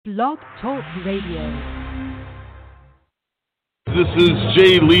Blog Talk Radio. This is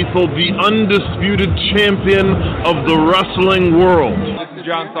Jay Lethal, the undisputed champion of the wrestling world. This is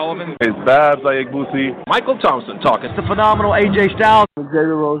John Sullivan. It's Babs Ayagbusi. Michael Thompson talking. It's the phenomenal AJ Styles.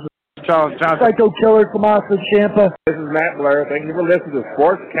 Xavier Rose. Charles Johnson. Psycho Killer Tommaso Ciampa. This is Matt Blair. Thank you for listening to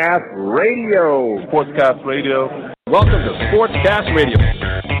Sportscast Radio. Sportscast Radio. Welcome to Sportscast Radio.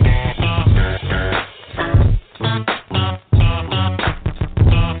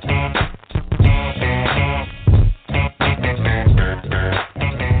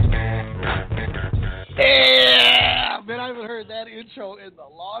 Yeah, man, I haven't heard that intro in the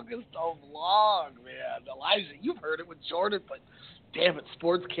longest of long, man. Elijah, you've heard it with Jordan, but damn it,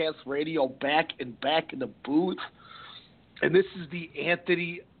 Sportscast Radio back in the booth. And this is the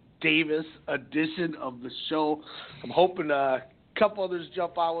Anthony Davis edition of the show. I'm hoping a couple others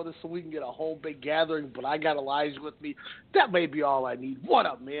jump on with us so we can get a whole big gathering, but I got Elijah with me. That may be all I need. What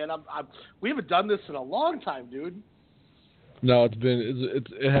up, man? We haven't done this in a long time, dude. No,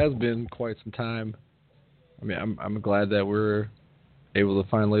 it has been quite some time. I mean, I'm glad that we're able to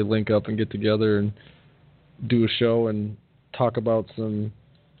finally link up and get together and do a show and talk about some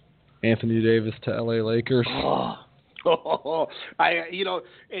Anthony Davis to LA Lakers.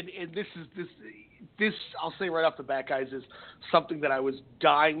 This I'll say right off the bat, guys, is something that I was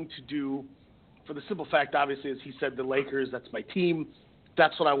dying to do for the simple fact, obviously, as he said, the Lakers, that's my team.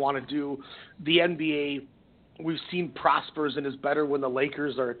 That's what I want to do. The NBA, we've seen prospers and is better when the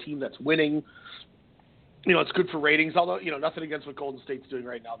Lakers are a team that's winning. You know, it's good for ratings, although, you know, nothing against what Golden State's doing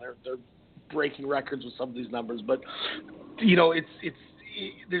right now. They're breaking records with some of these numbers, but, you know,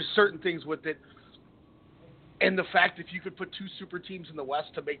 there's certain things with it. And the fact if you could put two super teams in the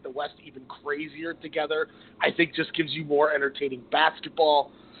West to make the West even crazier together, I think just gives you more entertaining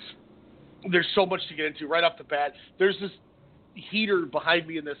basketball. There's so much to get into right off the bat. There's this heater behind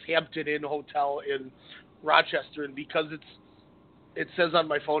me in this Hampton Inn hotel in Rochester, and because it says on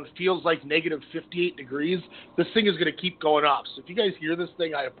my phone, feels like negative 58 degrees, this thing is going to keep going up. So if you guys hear this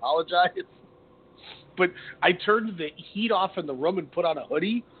thing, I apologize. But I turned the heat off in the room and put on a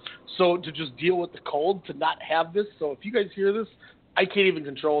hoodie so to just deal with the cold, to not have this. So if you guys hear this, I can't even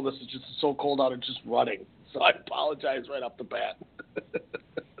control this. It's just so cold out, it's just running. So I apologize right off the bat.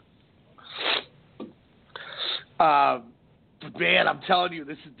 But man, I'm telling you,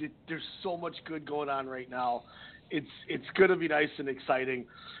 there's so much good going on right now. It's going to be nice and exciting.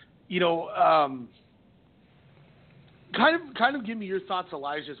 You know, kind of give me your thoughts,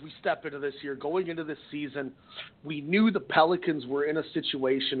 Elijah, as we step into this year. Going into this season, we knew the Pelicans were in a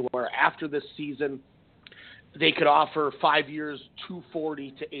situation where after this season, they could offer 5 years,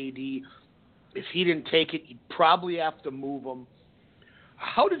 $240 to AD. If he didn't take it, you'd probably have to move him.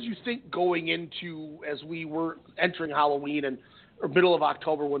 How did you think going into, as we were entering Halloween or middle of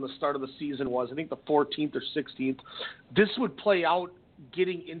October when the start of the season was, I think the 14th or 16th, this would play out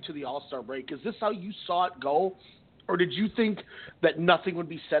getting into the All-Star break? Is this how you saw it go? Or did you think that nothing would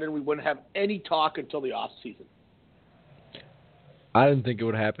be said and we wouldn't have any talk until the off-season? I didn't think it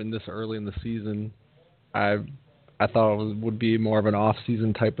would happen this early in the season. I thought it would be more of an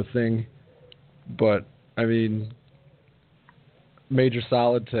off-season type of thing. But, I mean, major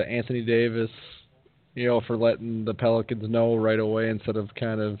solid to Anthony Davis, you know, for letting the Pelicans know right away instead of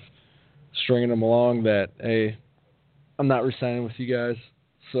kind of stringing them along that, hey, I'm not re-signing with you guys,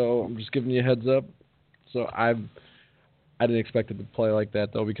 so I'm just giving you a heads up. So I didn't expect it to play like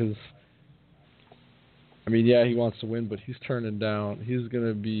that, though, because, I mean, yeah, he wants to win, but he's turning down. He's going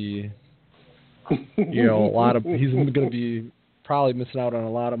to be, you know, he's going to be probably missing out on a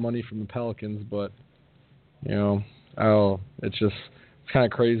lot of money from the Pelicans, but, you know, it's kind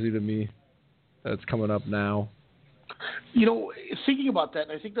of crazy to me that it's coming up now. You know, thinking about that,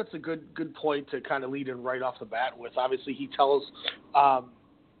 and I think that's a good point to kind of lead in right off the bat with. Obviously, he told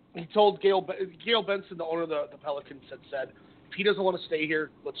Gail Benson, the owner of the Pelicans, had said, if he doesn't want to stay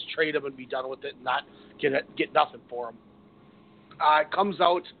here, let's trade him and be done with it and not get nothing for him. It comes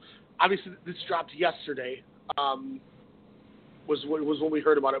out, obviously this dropped yesterday, was when we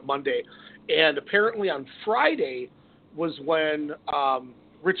heard about it Monday. And apparently on Friday was when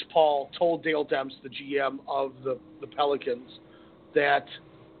Rich Paul told Dale Demps, the GM of the Pelicans, that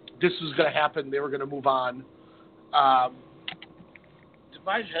this was going to happen. They were going to move on. Did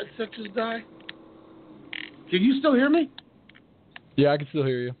my headset just die? Can you still hear me? Yeah, I can still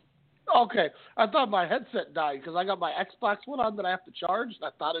hear you. Okay. I thought my headset died because I got my Xbox one on that I have to charge. And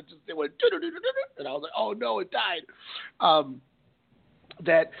I thought it went, and I was like, oh no, it died.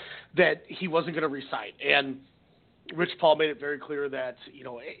 That he wasn't going to resign. And Rich Paul made it very clear that,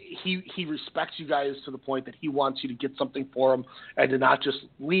 he respects you guys to the point that he wants you to get something for him and to not just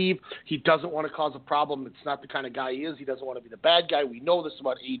leave. He doesn't want to cause a problem. It's not the kind of guy he is. He doesn't want to be the bad guy. We know this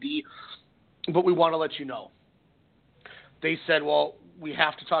about AD, but we want to let you know. They said, well, we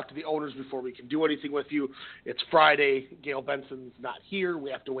have to talk to the owners before we can do anything with you. It's Friday. Gail Benson's not here. We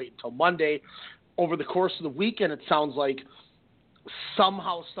have to wait until Monday. Over the course of the weekend, it sounds like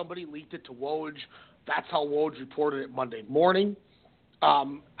somehow somebody leaked it to Woj. That's how Woj reported it Monday morning.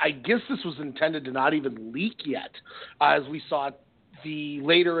 I guess this was intended to not even leak yet. As we saw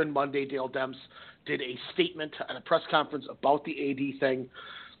later in Monday, Dale Demps did a statement at a press conference about the AD thing.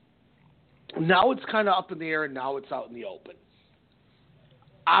 Now it's kind of up in the air, and now it's out in the open.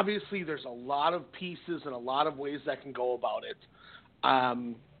 Obviously, there's a lot of pieces and a lot of ways that can go about it.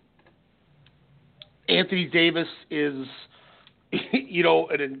 Anthony Davis is,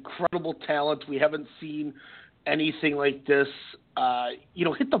 an incredible talent. We haven't seen anything like this,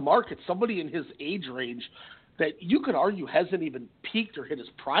 hit the market. Somebody in his age range that you could argue hasn't even peaked or hit his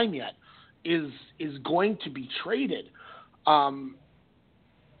prime yet is going to be traded.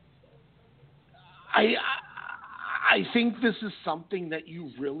 I think this is something that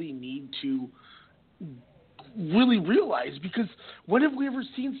you really need to really realize, because when have we ever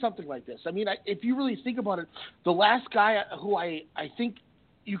seen something like this? I mean, if you really think about it, the last guy who I think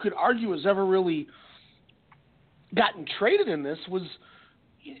you could argue has ever really gotten traded in this was,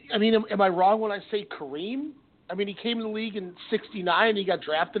 am I wrong when I say Kareem? I mean, he came in the league in 69, he got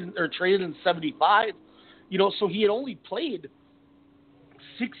drafted or traded in 75, so he had only played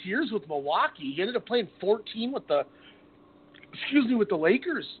 6 years with Milwaukee. He ended up playing 14 with the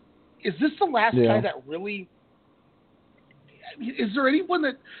Lakers. Is this the last guy that really? Is there anyone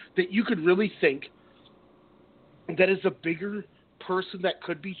that you could really think that is a bigger person that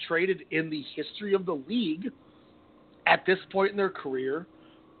could be traded in the history of the league at this point in their career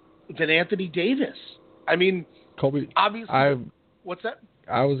than Anthony Davis? I mean, Kobe. Obviously, what's that?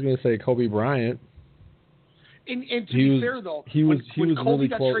 I was going to say Kobe Bryant. And to be fair, though, he was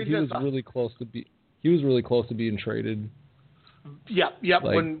really close to being traded. Yeah.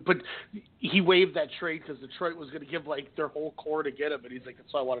 But he waived that trade because Detroit was going to give their whole core to get him, and he's like,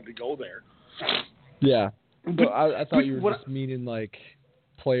 "That's why I wanted to go there." Yeah, but I thought you were just meaning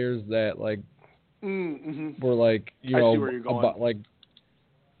players that were I see where you're going. about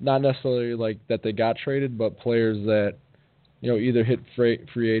not necessarily that they got traded, but players that either hit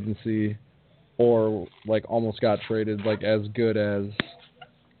free agency or almost got traded, as good as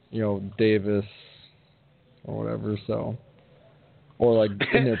Davis or whatever. So. Or in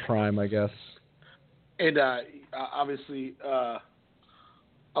their prime, I guess. And obviously,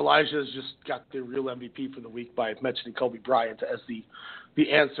 Elijah has just got the real MVP for the week by mentioning Kobe Bryant as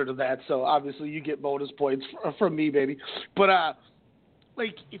the answer to that. So obviously, you get bonus points from me, baby. But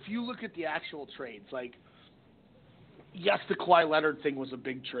if you look at the actual trades, yes, the Kawhi Leonard thing was a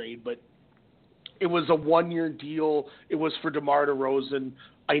big trade, but it was a 1-year deal. It was for DeMar DeRozan.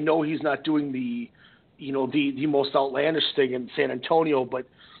 I know he's not doing the most outlandish thing in San Antonio, but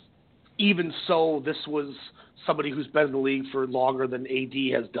even so, this was somebody who's been in the league for longer than AD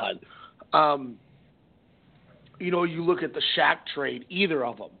has done. You look at the Shaq trade, either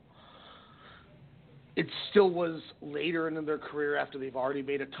of them, it still was later in their career after they've already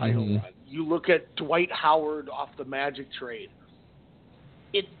made a title run. You look at Dwight Howard off the Magic trade.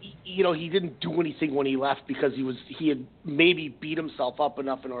 He didn't do anything when he left because he had maybe beat himself up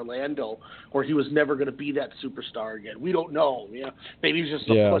enough in Orlando where he was never going to be that superstar again. We don't know. Maybe he was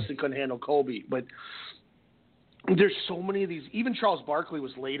just a puss and couldn't handle Kobe. But there's so many of these. Even Charles Barkley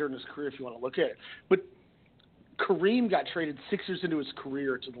was later in his career, if you want to look at it. But Kareem got traded 6 years into his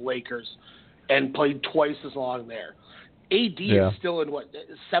career to the Lakers and played twice as long there. AD is still in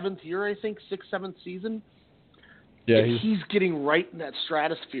seventh year, I think, seventh season. Yeah, he's getting right in that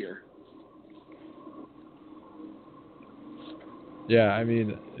stratosphere. Yeah, I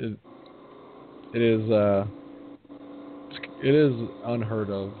mean, it is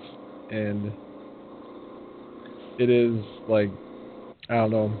unheard of, and it is I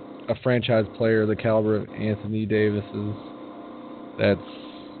don't know, a franchise player the caliber of Anthony Davis that's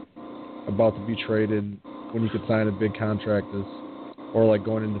about to be traded when you could sign a big contract or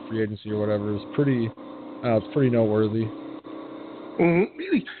going into free agency or whatever is pretty. It's pretty noteworthy.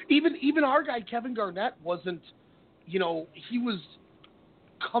 Mm-hmm. Even our guy Kevin Garnett wasn't, he was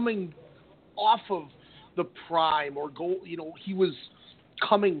coming off of the prime or goal. He was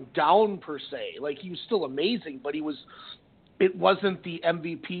coming down per se. He was still amazing, but it wasn't the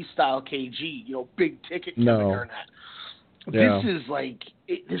MVP style KG. Big ticket Kevin Garnett. Yeah. This is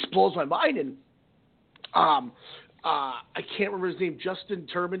this blows my mind, and I can't remember his name, Justin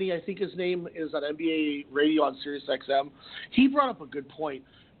Termini, I think his name is on NBA radio on Sirius XM. He brought up a good point.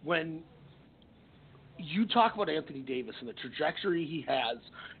 When you talk about Anthony Davis and the trajectory he has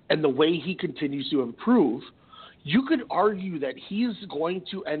and the way he continues to improve, you could argue that he is going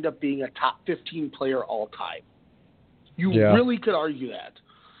to end up being a top 15 player all time. You really could argue that.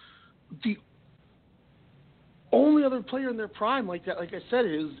 The only other player in their prime like that, like I said,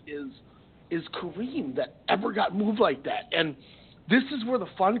 is Kareem that ever got moved like that. And this is where the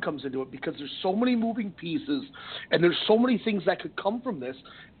fun comes into it, because there's so many moving pieces and there's so many things that could come from this,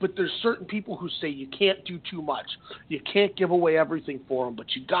 but there's certain people who say you can't do too much. You can't give away everything for them,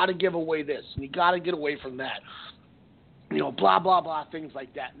 but you got to give away this and you got to get away from that. You know, blah, blah, blah, things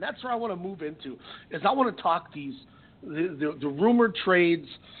like that. And that's where I want to move into, is I want to talk the rumored trades.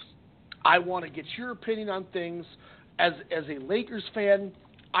 I want to get your opinion on things. As a Lakers fan,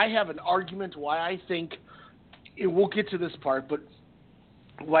 I have an argument why I think, we'll get to this part, but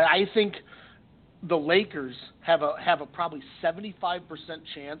why I think the Lakers have a probably 75%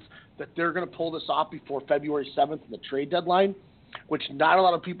 chance that they're going to pull this off before February 7th in the trade deadline, which not a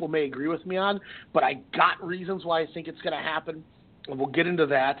lot of people may agree with me on, but I got reasons why I think it's going to happen, and we'll get into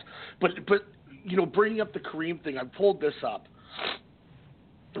that. But you know, bringing up the Kareem thing, I pulled this up.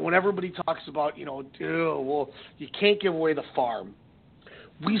 When everybody talks about, you know, well, you can't give away the farm.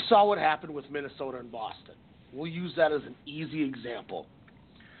 We saw what happened with Minnesota and Boston. We'll use that as an easy example.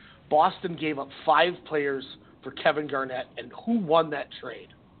 Boston gave up 5 players for Kevin Garnett, and who won that trade?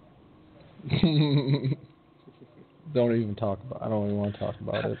 I don't even want to talk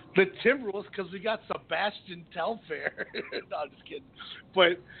about it. The Timberwolves, because we got Sebastian Telfair. No, I'm just kidding.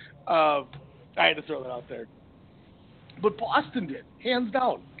 But I had to throw that out there. But Boston did, hands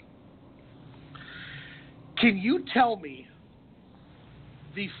down. Can you tell me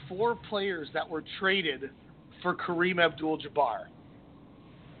the 4 players that were traded for Kareem Abdul-Jabbar?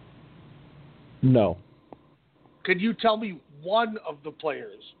 No. Could you tell me one of the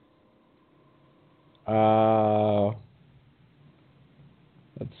players?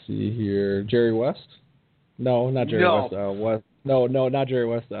 Let's see here. Jerry West? No, not Jerry West. West. No, not Jerry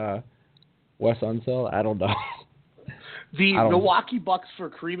West. Wes Unseld? I don't know. The Milwaukee Bucks for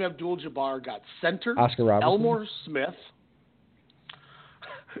Kareem Abdul-Jabbar got center Oscar Robertson.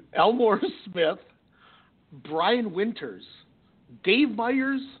 Elmore Smith, Brian Winters, Dave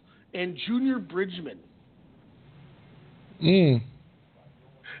Myers, and Junior Bridgman.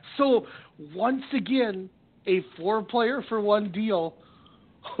 So, once again, a 4-player for one deal.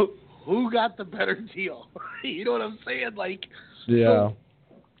 Who got the better deal? You know what I'm saying? Like, yeah. So,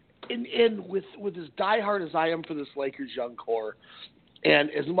 and with as diehard as I am for this Lakers young core, and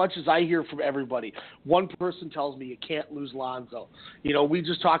as much as I hear from everybody, one person tells me you can't lose Lonzo. You know, we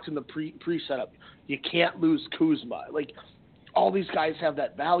just talked in the pre-setup. You can't lose Kuzma. Like, all these guys have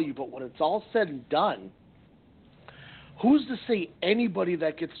that value, but when it's all said and done, who's to say anybody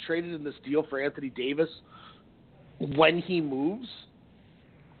that gets traded in this deal for Anthony Davis, when he moves,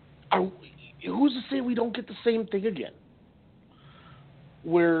 who's to say we don't get the same thing again?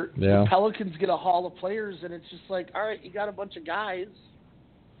 Where the Pelicans get a haul of players, and it's just like, all right, you got a bunch of guys,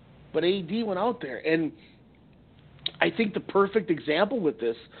 but AD went out there. And I think the perfect example with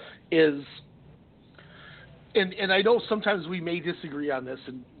this is, and I know sometimes we may disagree on this,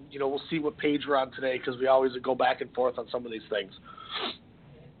 and, you know, we'll see what page we're on today, because we always go back and forth on some of these things.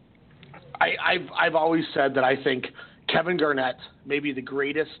 I've always said that I think Kevin Garnett may be the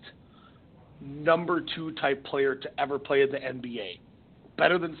greatest number 2 type player to ever play in the NBA.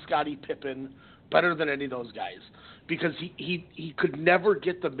 Better than Scottie Pippen, better than any of those guys, because he could never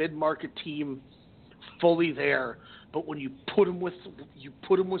get the mid-market team fully there. But when you put him with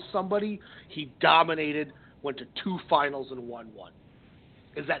somebody, he dominated, went to 2 finals and won 1.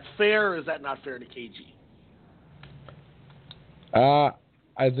 Is that fair, or is that not fair to KG?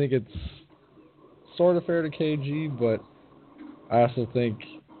 I think it's sort of fair to KG, but I also think,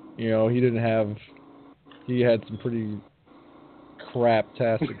 you know, he had some pretty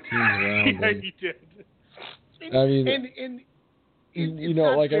crap-tastic teams around. Yeah, he did. I mean, you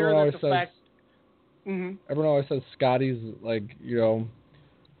know, like everyone always says, everyone always says Scotty's, like, you know,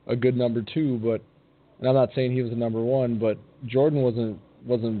 a good number 2, but, and I'm not saying he was a number 1, but Jordan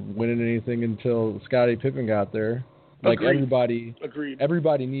wasn't winning anything until Scottie Pippen got there. Like, Agreed.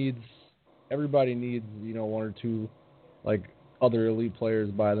 Everybody needs, you know, 1 or 2, like, other elite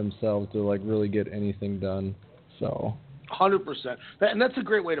players by themselves to, like, really get anything done. So 100%, and that's a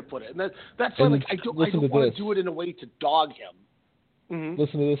great way to put it. And that's why, like, I don't want to do it in a way to dog him.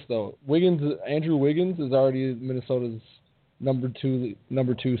 Listen to this though. Andrew Wiggins is already Minnesota's number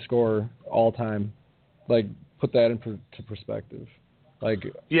two scorer all time, like put that into perspective. Like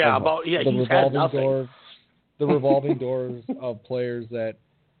he's had nothing. The revolving doors of players that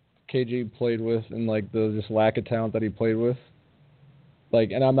KG played with, and like the just lack of talent that he played with.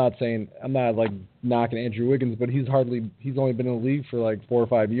 Like, and I'm not like knocking Andrew Wiggins, but he's only been in the league for like 4 or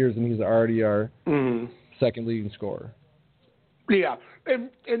 5 years, and he's already our second leading scorer. Yeah,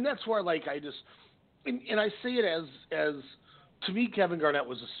 and that's where like I just and I say it as to me, Kevin Garnett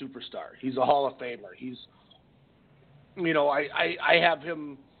was a superstar. He's a Hall of Famer. He's, I have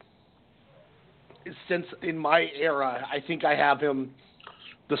him since in my era. I think I have him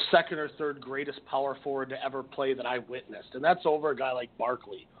the second or third greatest power forward to ever play that I've witnessed. And that's over a guy like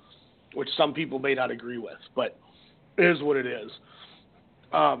Barkley, which some people may not agree with, but it is what it is.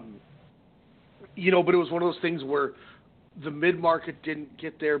 But it was one of those things where the mid-market didn't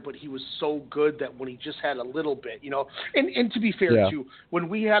get there, but he was so good that when he just had a little bit, and to be fair, too, when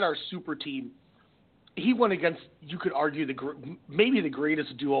we had our super team, he went against, you could argue, maybe the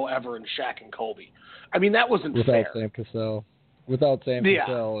greatest duo ever in Shaq and Kobe. I mean, that wasn't fair. Without Sam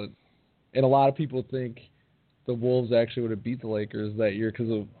Cassell, and a lot of people think the Wolves actually would have beat the Lakers that year because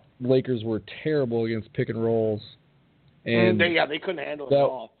the Lakers were terrible against pick and rolls, and they couldn't handle it at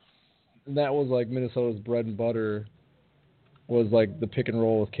all. And that was like Minnesota's bread and butter, was like the pick and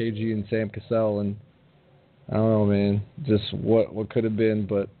roll with KG and Sam Cassell, and I don't know, man, just what could have been,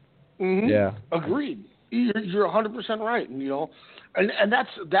 but yeah, agreed. You're 100% right, and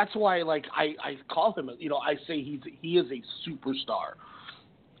that's why, like, I call him, I say he is a superstar.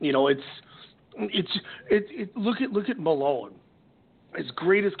 Look at Malone. As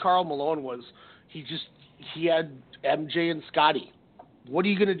great as Karl Malone was, he had MJ and Scotty. What are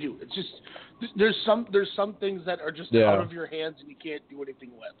you gonna do? It's just there's some things that are just out of your hands and you can't do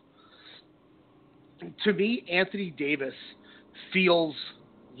anything with. To me, Anthony Davis feels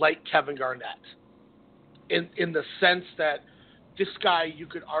like Kevin Garnett in the sense that this guy, you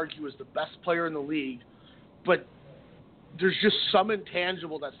could argue, is the best player in the league, but there's just some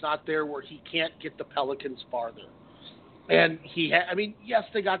intangible that's not there where he can't get the Pelicans farther. And yes,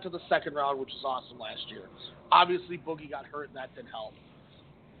 they got to the second round, which is awesome last year. Obviously, Boogie got hurt, and that didn't help.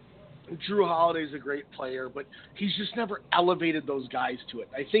 Drew Holiday's a great player, but he's just never elevated those guys to it.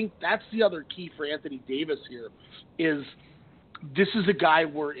 I think that's the other key for Anthony Davis here is this is a guy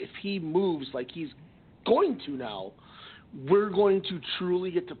where if he moves like he's going to now, we're going to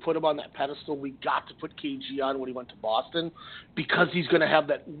truly get to put him on that pedestal we got to put KG on when he went to Boston, because he's going to have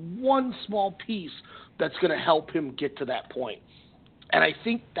that one small piece that's going to help him get to that point. And I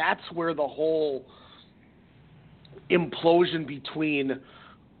think that's where the whole implosion between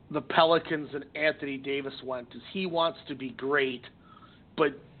the Pelicans and Anthony Davis went, is he wants to be great,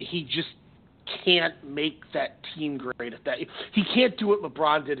 but he just can't make that team great at that. He can't do what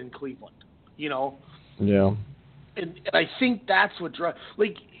LeBron did in Cleveland, Yeah. And I think that's what drives.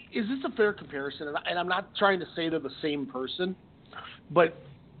 Like, is this a fair comparison? And I'm not trying to say they're the same person, but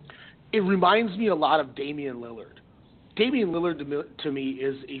it reminds me a lot of Damian Lillard. Damian Lillard to me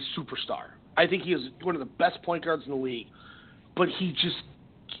is a superstar. I think he is one of the best point guards in the league, but he's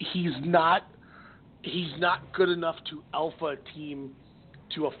not good enough to alpha a team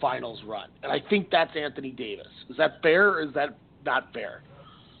to a finals run. And I think that's Anthony Davis. Is that fair or is that not fair?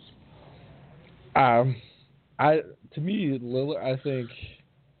 To me, Lillard, I think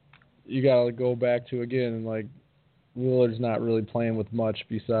you got to go back to, again, like, Lillard's not really playing with much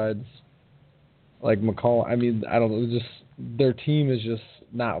besides, like, McCollum. I mean, I don't know. Just their team is just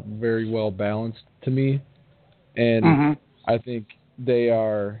not very well balanced to me. And I think they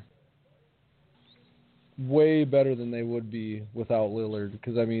are way better than they would be without Lillard.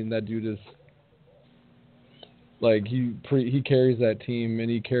 Because, I mean, that dude is, like, he carries that team, and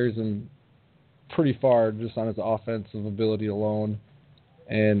he carries them pretty far just on his offensive ability alone.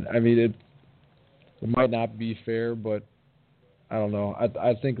 And I mean, it might not be fair, but I don't know.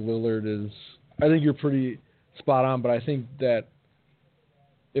 I think Lillard is. I think you're pretty spot on, but I think that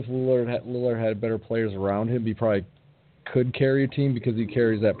if Lillard had better players around him, he probably could carry a team, because he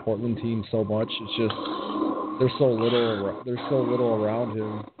carries that Portland team so much. It's just there's so little around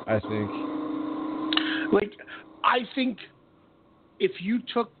him. I think if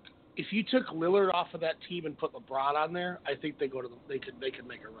you took Lillard off of that team and put LeBron on there, I think they could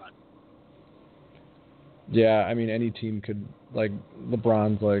make a run. Yeah, I mean, any team could. Like,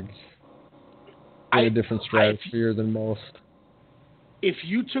 LeBron's like in a different stratosphere than most. If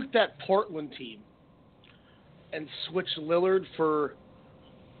you took that Portland team and switched Lillard for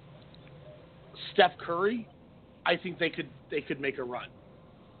Steph Curry, I think they could make a run.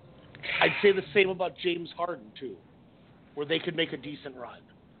 I'd say the same about James Harden too, where they could make a decent run.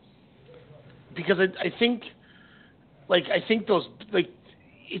 Because I think Like, I think those, like,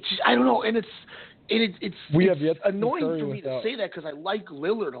 it's just, I don't know, and it's annoying for me to say that because I like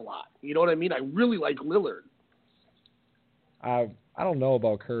Lillard a lot. You know what I mean? I really like Lillard. I don't know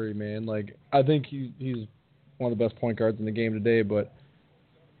about Curry, man. Like, I think he's one of the best point guards in the game today, but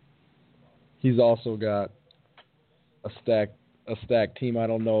he's also got a stacked team. I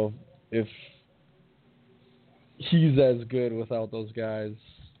don't know if he's as good without those guys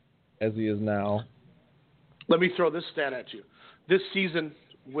as he is now. Let me throw this stat at you. This season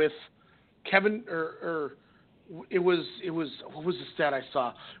with Kevin, it was what was the stat I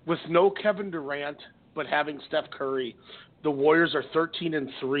saw? With no Kevin Durant, but having Steph Curry, the Warriors are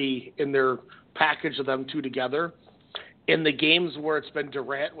 13-3 in their package of them two together. In the games where it's been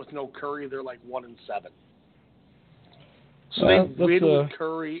Durant with no Curry, they're like 1-7. So they win with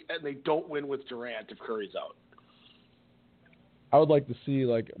Curry, and they don't win with Durant if Curry's out. I would like to see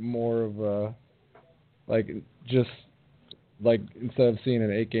like more of a, like just like instead of seeing an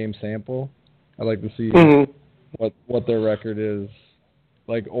 8-game sample, I'd like to see what their record is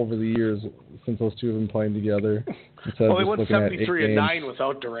like over the years since those two have been playing together. Well, they went 73-9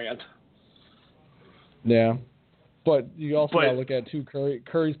 without Durant. Yeah, but you also got to look at too.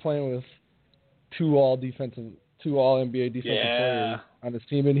 Curry's playing with two all NBA defensive players on his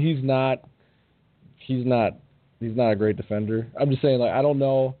team, and he's not a great defender. I'm just saying, like, I don't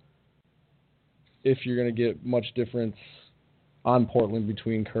know if you're going to get much difference on Portland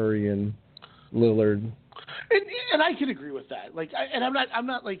between Curry and Lillard. And I can agree with that. Like, I'm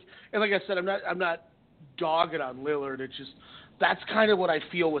not like, and like I said, I'm not dogging on Lillard. It's just that's kind of what I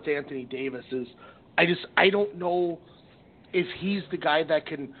feel with Anthony Davis is. I don't know if he's the guy that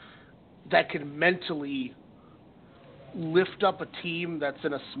can mentally lift up a team that's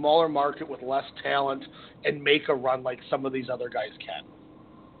in a smaller market with less talent and make a run like some of these other guys can.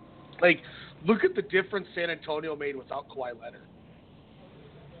 Like, look at the difference San Antonio made without Kawhi Leonard.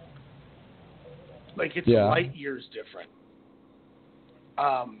 Like, it's light years different.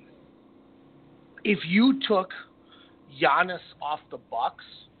 If you took Giannis off the Bucks,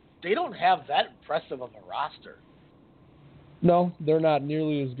 they don't have that impressive of a roster. No, they're not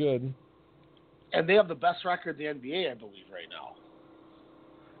nearly as good. And they have the best record in the NBA, I believe, right now.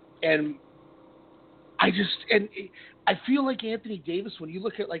 And I feel like Anthony Davis, when you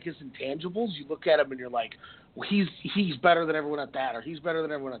look at like his intangibles, you look at him and you're like, well, he's better than everyone at that, or he's better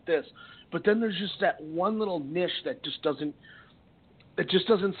than everyone at this. But then there's just that one little niche that just doesn't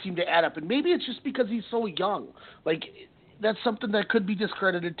seem to add up. And maybe it's just because he's so young. Like, that's something that could be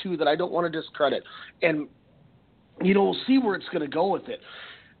discredited too, that I don't want to discredit. And we'll see where it's going to go with it.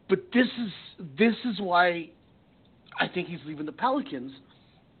 But this is why I think he's leaving the Pelicans,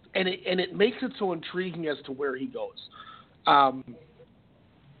 and it makes it so intriguing as to where he goes. I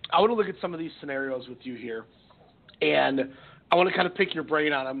want to look at some of these scenarios with you here, and I want to kind of pick your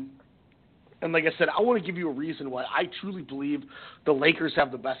brain on them. And like I said, I want to give you a reason why I truly believe the Lakers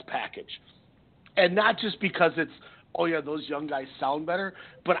have the best package, and not just because it's, oh yeah, those young guys sound better,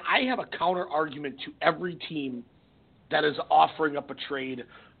 but I have a counter argument to every team that is offering up a trade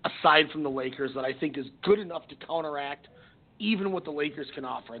aside from the Lakers that I think is good enough to counteract even what the Lakers can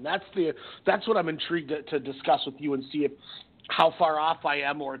offer. And that's what I'm intrigued to discuss with you and see how far off I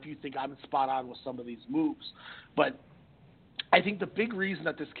am, or if you think I'm spot on with some of these moves. But I think the big reason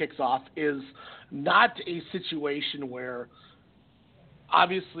that this kicks off is not a situation where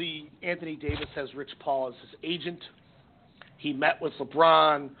obviously Anthony Davis has Rich Paul as his agent. He met with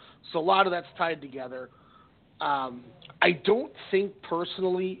LeBron, so a lot of that's tied together. I don't think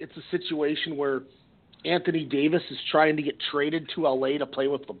personally it's a situation where Anthony Davis is trying to get traded to LA to play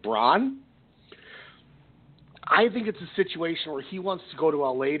with LeBron. I think it's a situation where he wants to go to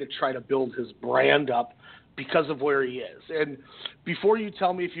LA to try to build his brand up because of where he is. And before you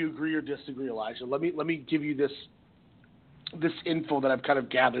tell me if you agree or disagree, Elijah, let me give you this info that I've kind of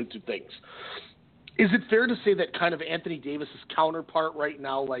gathered through things. Is it fair to say that kind of Anthony Davis's counterpart right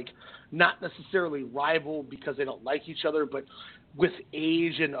now, like not necessarily rival because they don't like each other, but with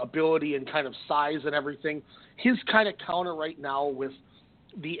age and ability and kind of size and everything, his kind of counter right now with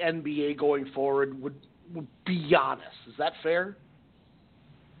the NBA going forward would be Giannis. Is that fair?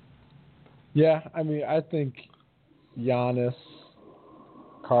 Yeah, I mean, I think Giannis,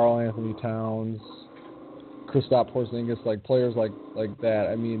 Karl Anthony Towns, Kristaps Porzingis, like players like that.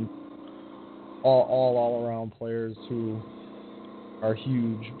 I mean, all around players who are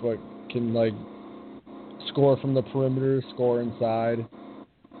huge but can like score from the perimeter, score inside,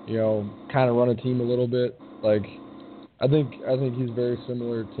 kind of run a team a little bit. Like, I think he's very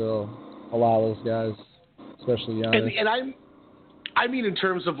similar to a lot of those guys, especially Giannis. And I mean in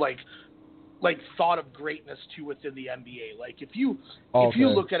terms of like like thought of greatness too within the NBA. Like if you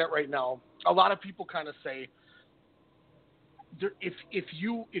look at it right now, a lot of people kind of say if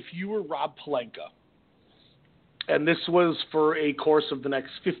you were Rob Pelinka, and this was for a course of the next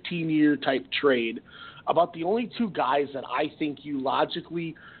 15-year type trade, about the only two guys that I think you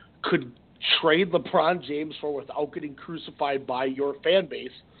logically could trade LeBron James for without getting crucified by your fan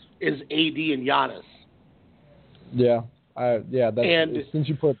base is AD and Giannis. Yeah. Since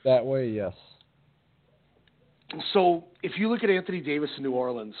you put it that way, yes. So if you look at Anthony Davis in New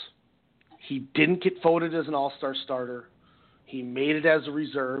Orleans, he didn't get voted as an all-star starter. He made it as a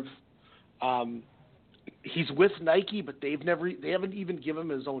reserve. He's with Nike, but they haven't even given him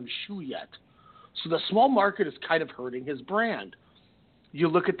his own shoe yet. So the small market is kind of hurting his brand. You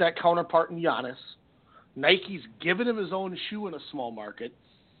look at that counterpart in Giannis. Nike's given him his own shoe in a small market.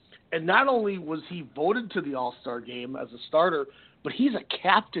 And not only was he voted to the All-Star game as a starter, but he's a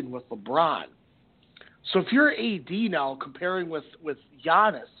captain with LeBron. So if you're AD now comparing with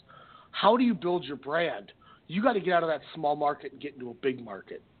Giannis, how do you build your brand? You got to get out of that small market and get into a big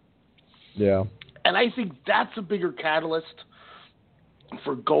market. Yeah. And I think that's a bigger catalyst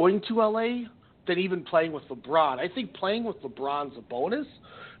for going to LA than even playing with LeBron. I think playing with LeBron's a bonus,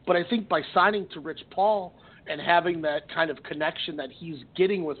 but I think by signing to Rich Paul and having that kind of connection that he's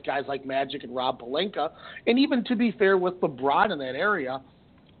getting with guys like Magic and Rob Pelinka, and even to be fair with LeBron in that area,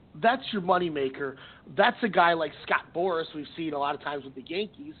 that's your moneymaker. That's a guy like Scott Boras we've seen a lot of times with the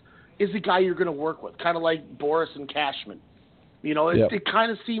Yankees, is the guy you're going to work with, kind of like Boras and Cashman. You know, it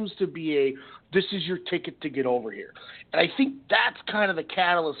kind of seems to be this is your ticket to get over here. And I think that's kind of the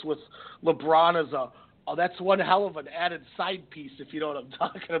catalyst with LeBron as that's one hell of an added side piece, if you know what I'm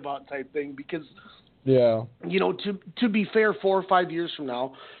talking about, type thing. Because, you know, to be fair, 4 or 5 years from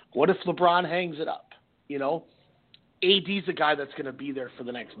now, what if LeBron hangs it up? You know, AD's a guy that's going to be there for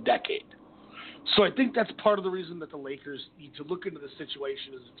the next decade. So I think that's part of the reason that the Lakers need to look into the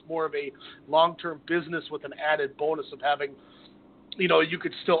situation is it's more of a long-term business with an added bonus of having, you know, you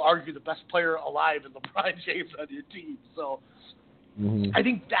could still argue the best player alive in LeBron James on your team. So I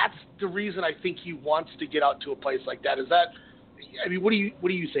think that's the reason I think he wants to get out to a place like that. Is that, I mean, what do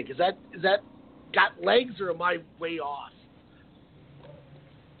you think? Is that got legs or am I way off?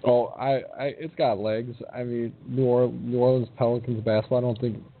 Oh, it's got legs. I mean, New Orleans Pelicans basketball, I don't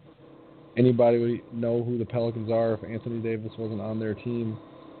think anybody would know who the Pelicans are if Anthony Davis wasn't on their team.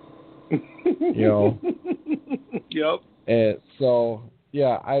 You know? Yep. And so,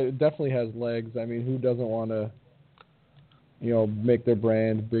 yeah, it definitely has legs. I mean, who doesn't want to, you know, make their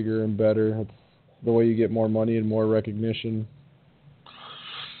brand bigger and better? It's the way you get more money and more recognition.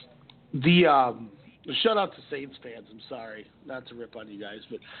 The shout out to Saints fans. I'm sorry not to rip on you guys,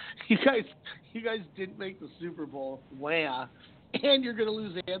 but you guys didn't make the Super Bowl. Wow. And you're going to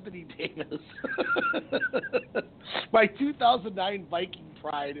lose Anthony Davis. My 2009 Viking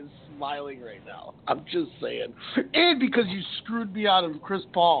pride is smiling right now. I'm just saying. And because you screwed me out of Chris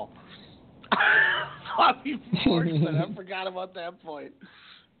Paul. Bobby Morrison. I forgot about that point.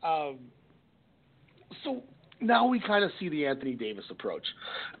 So now we kind of see the Anthony Davis approach.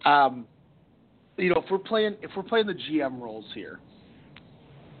 You know, if we're playing the GM roles here,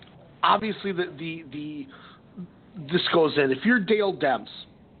 obviously this goes in. If you're Dale Demps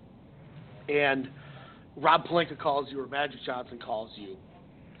and Rob Pelinka calls you or Magic Johnson calls you,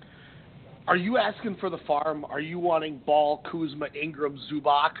 are you asking for the farm? Are you wanting Ball, Kuzma, Ingram,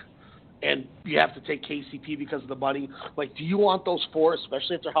 Zubac, and you have to take KCP because of the money? Like, do you want those four,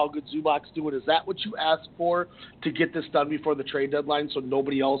 especially after how good Zubac's doing? Is that what you asked for to get this done before the trade deadline so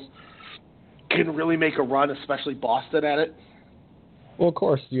nobody else can really make a run, especially Boston at it? Well, of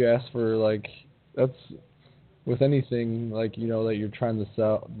course you ask for, like, that's with anything, like, you know, that you're trying to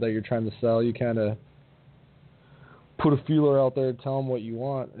sell, you kind of put a feeler out there, tell them what you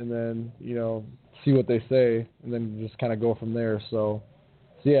want, and then, you know, see what they say, and then just kind of go from there. So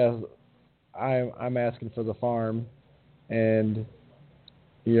yeah, I'm asking for the farm, and,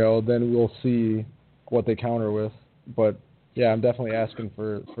 you know, then we'll see what they counter with. But yeah, I'm definitely asking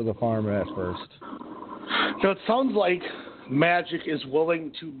for the farm at first. So it sounds like Magic is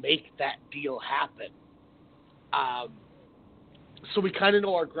willing to make that deal happen. So we kind of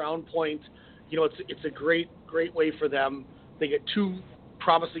know our ground point. You know, it's a great way for them. They get two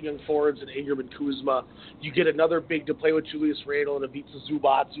promising young forwards in Ingram and Kuzma. You get another big to play with Julius Randle and Ivica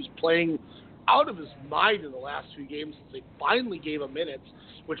Zubac, who's playing out of his mind in the last few games since they finally gave him minutes,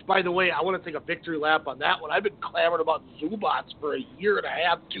 which, by the way, I want to take a victory lap on that one. I've been clamoring about Zubac for a year and a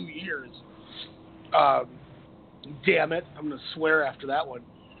half, 2 years. Damn it. I'm going to swear after that one.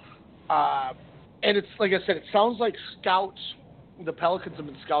 And it's, like I said, it sounds like scouts the Pelicans have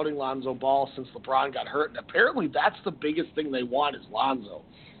been scouting Lonzo Ball since LeBron got hurt, and apparently that's the biggest thing they want is Lonzo.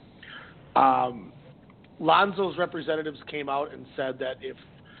 Lonzo's representatives came out and said that if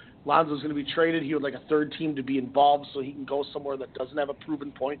Lonzo's going to be traded, he would like a third team to be involved so he can go somewhere that doesn't have a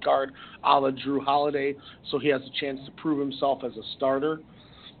proven point guard a la Drew Holiday, so he has a chance to prove himself as a starter.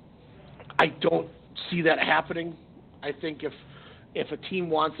 I don't see that happening. I think if a team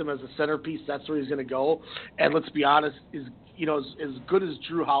wants him as a centerpiece, that's where he's going to go. And let's be honest, as good as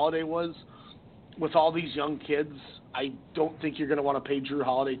Drew Holiday was, with all these young kids, I don't think you're going to want to pay Drew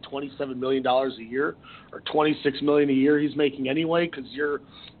Holiday $27 million a year or $26 million a year he's making anyway, because you're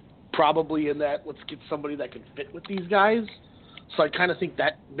probably in that, let's get somebody that can fit with these guys. So I kind of think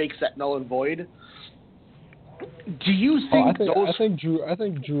that makes that null and void. Do you think I think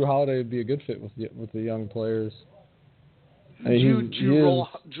Drew Holiday would be a good fit with the young players. I mean, Drew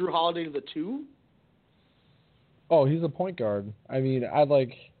Holiday to the 2? Oh, he's a point guard. I mean,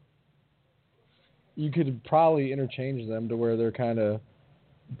 you could probably interchange them to where they're kind of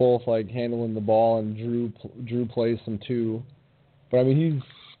both like handling the ball, and Drew plays some 2. But I mean, he's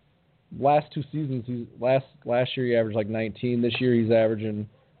last 2 seasons. Last year he averaged like 19. This year he's averaging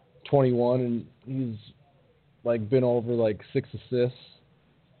 21, and he's like been over like 6 assists.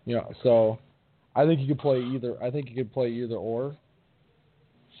 You know, so I think he could play either. I think he could play either or.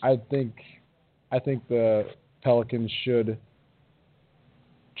 I think the Pelicans should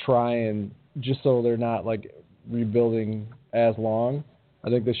try and, just so they're not like rebuilding as long, I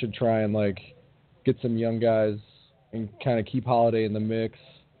think they should try and like get some young guys and kind of keep Holiday in the mix,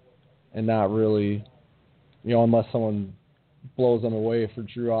 and not really, you know, unless someone blows them away for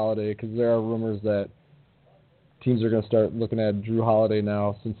Drew Holiday, because there are rumors that teams are going to start looking at Drew Holiday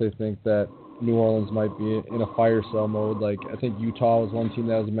now, since they think that New Orleans might be in a fire sale mode. Like, I think Utah was one team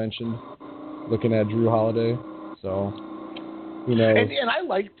that was mentioned looking at Drew Holiday. So, you know. And I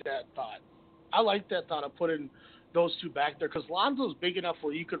liked that thought. I like that thought of putting those 2 back there, because Lonzo's big enough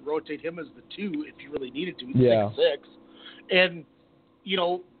where you could rotate him as the 2 if you really needed to. He's 6'6". And, you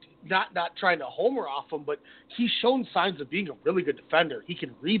know, not trying to homer off him, but he's shown signs of being a really good defender. He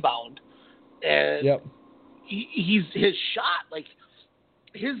can rebound. And he's his shot, like,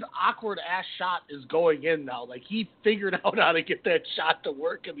 his awkward-ass shot is going in now. Like, he figured out how to get that shot to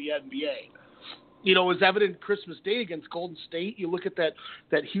work in the NBA. You know, it was evident Christmas Day against Golden State. You look at that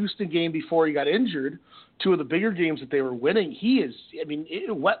Houston game before he got injured, 2 of the bigger games that they were winning.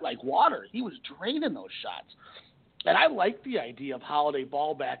 It wet like water. He was draining those shots. And I like the idea of Holiday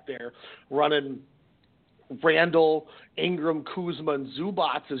Ball back there running Randall, Ingram, Kuzma, and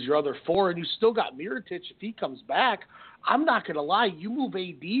Zubats as your other 4, and you still got Mirotic if he comes back. I'm not going to lie. You move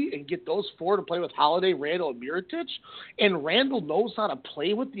AD and get those 4 to play with Holiday, Randall, and Mirotic, and Randall knows how to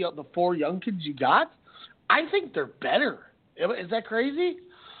play with the 4 young kids you got. I think they're better. Is that crazy?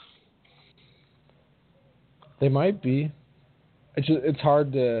 They might be. It's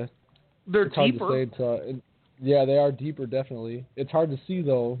hard to. They're deeper. Yeah, they are deeper, definitely. It's hard to see,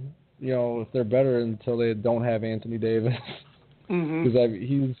 though, you know, if they're better until they don't have Anthony Davis. Because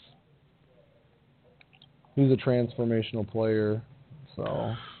he's a transformational player.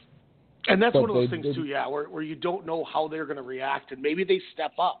 So. And that's one of those things, too, where you don't know how they're going to react, and maybe they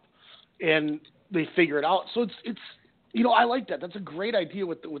step up and they figure it out. So it's you know, I like that. That's a great idea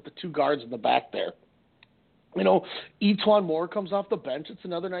with the 2 guards in the back there. You know, Etuan Moore comes off the bench. It's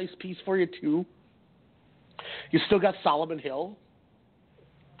another nice piece for you, too. You still got Solomon Hill,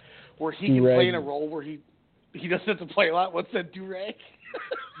 where he can play in a role where he doesn't have to play a lot. What's that, Durag?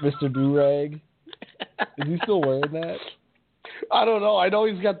 Mr. Durag. Is he still wearing that? I don't know. I know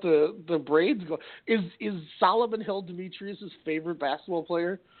he's got the braids going. Is Solomon Hill Demetrius' favorite basketball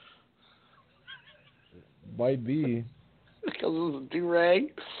player? Might be. Because it was a Durag.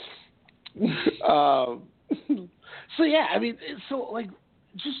 So, yeah, I mean,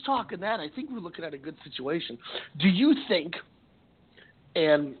 just talking that, I think we're looking at a good situation. Do you think,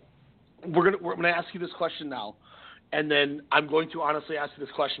 and we're gonna ask you this question now, and then I'm going to honestly ask you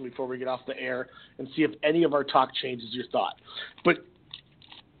this question before we get off the air and see if any of our talk changes your thought. But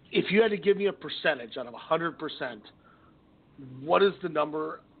if you had to give me a percentage out of 100%, what is the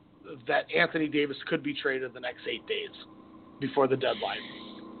number that Anthony Davis could be traded in the next 8 days before the deadline?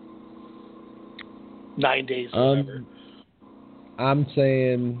 9 days, whatever. I'm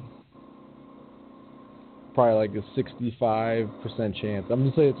saying probably like a 65% chance. I'm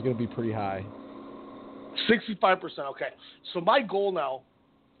going to say it's going to be pretty high. 65%, okay. So my goal now,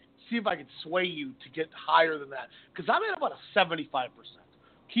 see if I can sway you to get higher than that. Because I'm at about a 75%.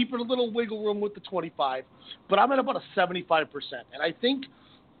 Keeping a little wiggle room with the 25, but I'm at about a 75%. And I think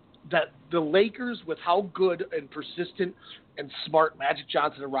that the Lakers, with how good and persistent and smart Magic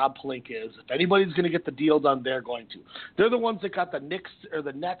Johnson and Rob Pelinka is, if anybody's going to get the deal done, they're going to. They're the ones that got the Knicks or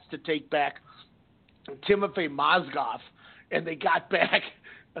the Nets to take back Timofey Mozgov, and they got back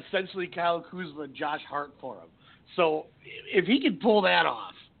essentially Kyle Kuzma and Josh Hart for him. So if he can pull that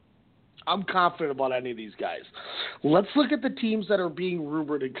off, I'm confident about any of these guys. Let's look at the teams that are being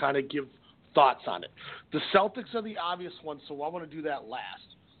rumored and kind of give thoughts on it. The Celtics are the obvious one, so I want to do that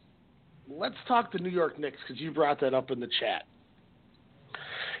last. Let's talk the New York Knicks, because you brought that up in the chat.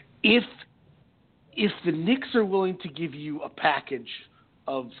 If the Knicks are willing to give you a package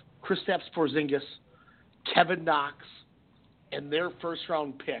of Kristaps Porzingis, Kevin Knox, and their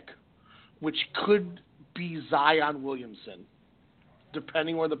first-round pick, which could be Zion Williamson,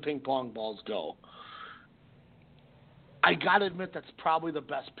 depending where the ping-pong balls go, I got to admit that's probably the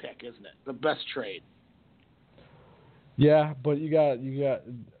best pick, isn't it? The best trade. Yeah, but you got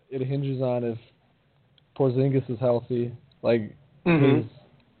it hinges on if Porzingis is healthy. Like his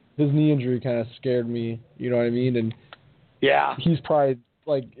knee injury kind of scared me, you know what I mean? And yeah, he's probably,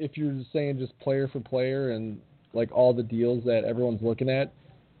 like, if you're saying just player for player and like all the deals that everyone's looking at,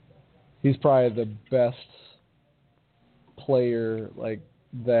 he's probably the best player like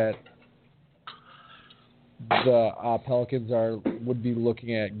that the Pelicans would be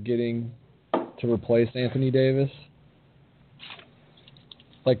looking at getting to replace Anthony Davis.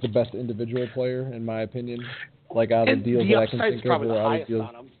 Like the best individual player, in my opinion. Like out of the deals that I can think of. Probably the highest deals.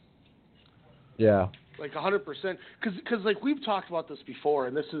 on him. Yeah. Like 100%. Because like we've talked about this before,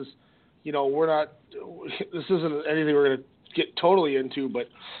 and this is, you know, this isn't anything we're going to get totally into, but,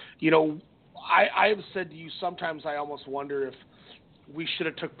 you know, I have said to you sometimes I almost wonder if we should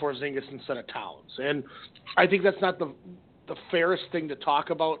have took Porzingis instead of Towns. And I think that's not the fairest thing to talk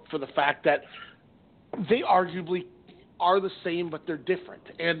about, for the fact that they arguably are the same, but they're different.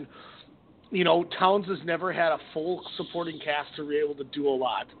 And, you know, Towns has never had a full supporting cast to be able to do a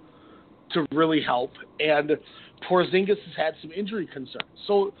lot to really help. And Porzingis has had some injury concerns.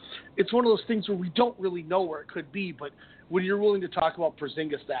 So it's one of those things where we don't really know where it could be, but when you're willing to talk about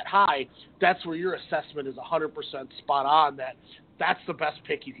Porzingis that high, that's where your assessment is 100% spot on, that's the best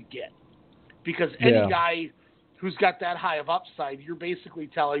pick you could get. Because any guy who's got that high of upside, you're basically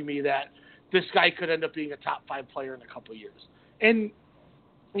telling me that this guy could end up being a top 5 player in a couple of years. And,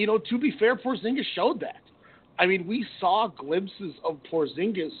 you know, to be fair, Porzingis showed that. I mean, we saw glimpses of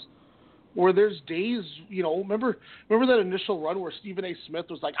Porzingis where there's days, you know, remember that initial run where Stephen A. Smith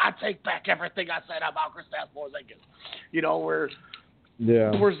was like, I take back everything I said about Kristaps Porzingis. You know, where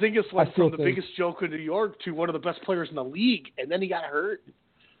Porzingis went from the biggest joke in New York to one of the best players in the league, and then he got hurt.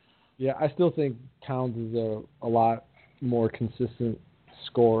 Yeah, I still think Towns is a lot more consistent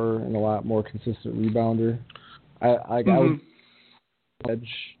scorer and a lot more consistent rebounder. I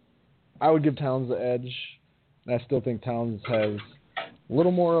would give Towns the edge. And I still think Towns has a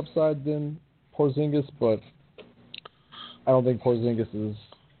little more upside than Porzingis, but I don't think Porzingis is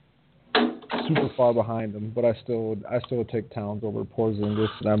super far behind him. But I still would take Towns over Porzingis,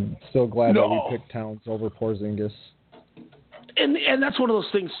 and I'm still glad that we picked Towns over Porzingis. And that's one of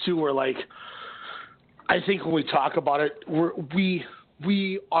those things too, where like I think when we talk about it,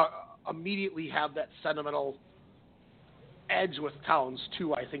 we are immediately have that sentimental edge with Towns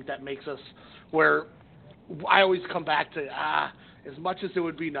too. I think that makes us where I always come back to as much as it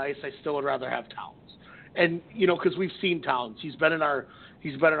would be nice, I still would rather have Towns. And you know, because we've seen Towns, he's been in our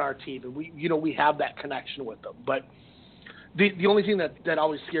team, and we have that connection with him. But the only thing that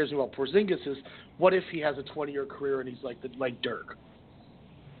always scares me about Porzingis is, what if he has a 20-year career and he's like Dirk?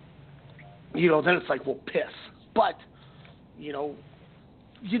 You know, then it's like, well, piss. But you know,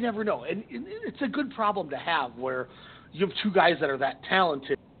 you never know, and it's a good problem to have where you have two guys that are that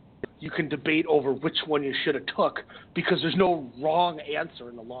talented. You can debate over which one you should have took, because there's no wrong answer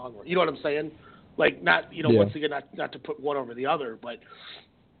in the long run. You know what I'm saying? Like, not, you know, once again, not to put one over the other, but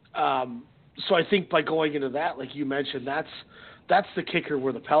so I think by going into that, like you mentioned, that's the kicker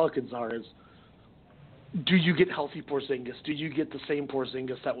where the Pelicans are, is do you get healthy Porzingis? Do you get the same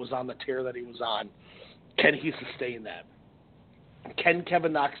Porzingis that was on the tear that he was on? Can he sustain that? Can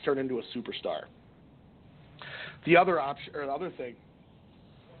Kevin Knox turn into a superstar? The other option, or the other thing,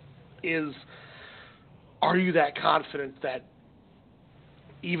 is, are you that confident that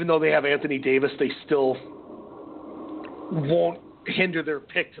even though they have Anthony Davis, they still won't hinder their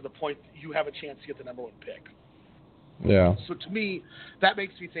pick to the point that you have a chance to get the number 1 pick? Yeah. So to me, that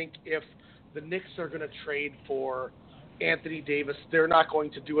makes me think if the Knicks are going to trade for Anthony Davis, they're not going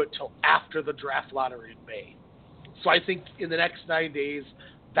to do it till after the draft lottery in May. So I think in the next 9 days,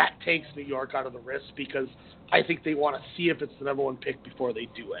 that takes New York out of the risk because I think they want to see if it's the number one pick before they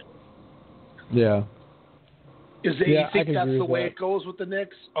do it. Yeah. You think that's the way it goes with the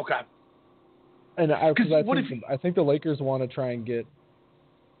Knicks? Okay. And I think the Lakers want to try and get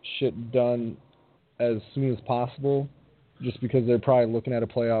shit done as soon as possible, just because they're probably looking at a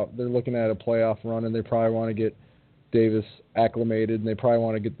playoff. They're looking at a playoff run, and they probably want to get Davis acclimated, and they probably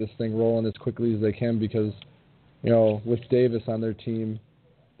want to get this thing rolling as quickly as they can because, with Davis on their team,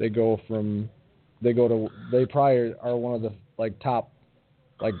 they probably are one of the top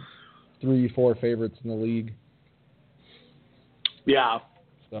 3-4 favorites in the league. Yeah.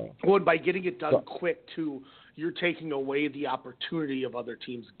 So. Well, by getting it done quick too, you're taking away the opportunity of other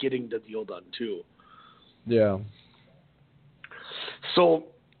teams getting the deal done too. Yeah. So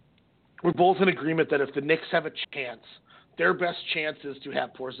we're both in agreement that if the Knicks have a chance, their best chance is to have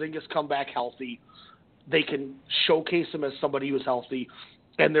Porzingis come back healthy. They can showcase him as somebody who's healthy,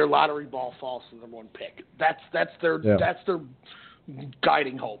 and their lottery ball falls to the number one pick. That's their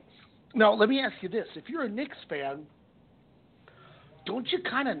guiding hope. Now, let me ask you this: if you're a Knicks fan, don't you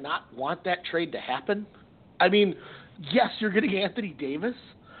kind of not want that trade to happen? I mean, yes, you're getting Anthony Davis,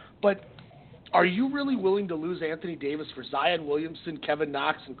 but are you really willing to lose Anthony Davis for Zion Williamson, Kevin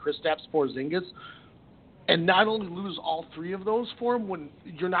Knox, and Kristaps Porzingis, and not only lose all three of those for him when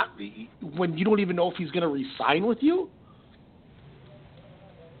you don't even know if he's going to re-sign with you?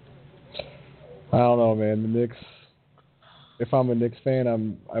 I don't know, man. The Knicks. If I'm a Knicks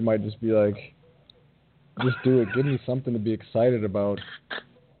fan, I might just be like, just do it. Give me something to be excited about.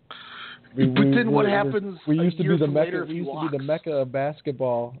 What happens? We used to be the Mecca. We used to be the Mecca of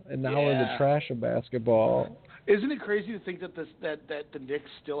basketball, and now we're the trash of basketball. Isn't it crazy to think that the Knicks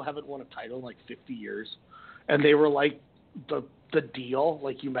still haven't won a title in 50 years, and they were the deal,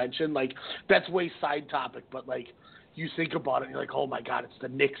 like you mentioned? That's way side topic, but you think about it, and you're like, oh my God, it's the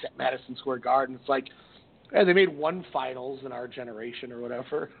Knicks at Madison Square Garden. It's and they made one finals in our generation or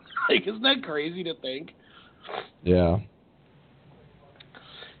whatever. Isn't that crazy to think? Yeah.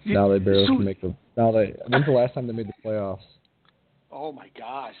 Now they barely can make the. When's the last time they made the playoffs? Oh my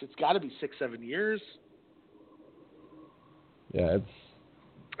gosh, it's got to be 6-7 years. Yeah, it's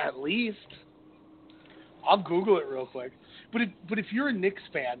at least. I'll Google it real quick. But if you're a Knicks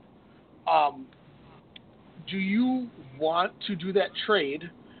fan, do you want to do that trade?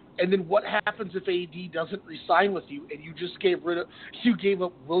 And then what happens if AD doesn't re-sign with you, and you just gave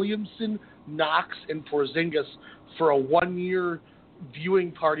up Williamson, Knox, and Porzingis for a 1-year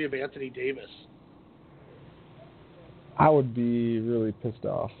viewing party of Anthony Davis? I would be really pissed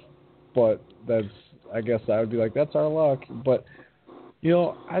off, but I guess I would be like, that's our luck. But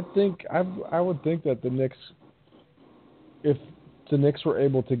I would think that the Knicks, if the Knicks were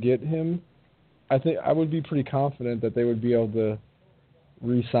able to get him, I would be pretty confident that they would be able to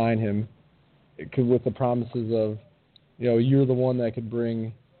re-sign him, with the promises of, you're the one that could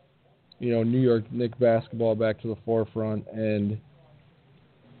bring, New York Knicks basketball back to the forefront, and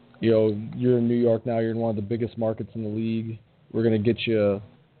you're in New York now. You're in one of the biggest markets in the league. We're gonna get you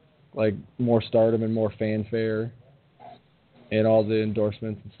more stardom and more fanfare, and all the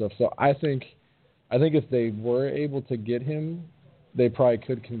endorsements and stuff. So I think if they were able to get him, they probably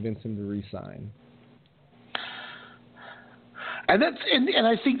could convince him to re-sign. And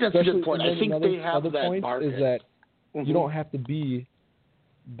I think that's a good point. I think they have that point market. Is that you don't have to be.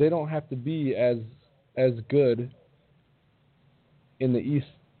 They don't have to be as good in the East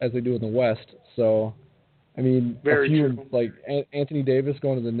as they do in the West. So, I mean, Anthony Davis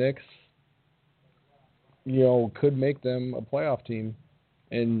going to the Knicks, could make them a playoff team,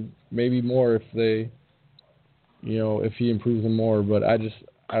 and maybe more if they, if he improves them more. But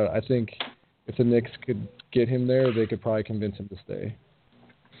I think if the Knicks could get him there, they could probably convince him to stay.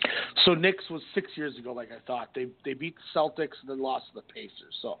 So Knicks was 6 years ago, like I thought. They beat the Celtics and then lost to the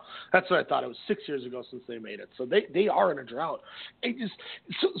Pacers. So that's what I thought. It was 6 years ago since they made it. So they are in a drought.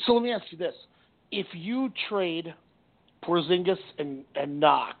 So let me ask you this. If you trade Porzingis and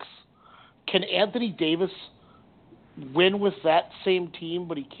Knox, can Anthony Davis win with that same team,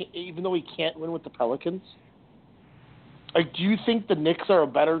 but he can't, even though he can't win with the Pelicans? Do you think the Knicks are a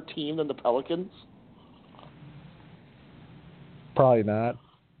better team than the Pelicans? Probably not.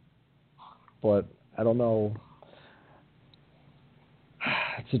 But I don't know.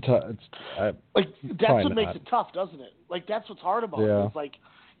 It's that's what makes it tough, doesn't it? That's what's hard about it. It's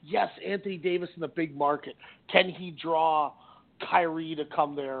yes, Anthony Davis in the big market. Can he draw Kyrie to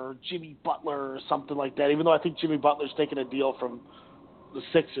come there, or Jimmy Butler, or something like that? Even though I think Jimmy Butler's taking a deal from the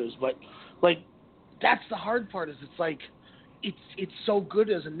Sixers, but that's the hard part. Is it's so good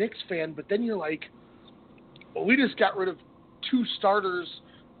as a Knicks fan, but then you're well, we just got rid of 2 starters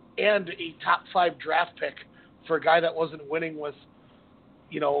and a top 5 draft pick for a guy that wasn't winning with,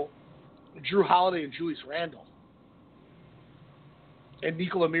 Drew Holiday and Julius Randle and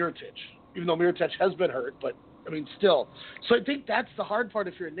Nikola Mirotic, even though Mirotic has been hurt, but still. So I think that's the hard part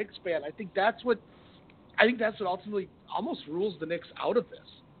if you're a Knicks fan. I think that's what ultimately almost rules the Knicks out of this.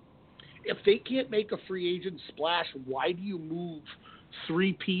 If they can't make a free agent splash, why do you move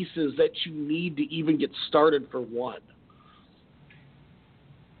 3 pieces that you need to even get started for one?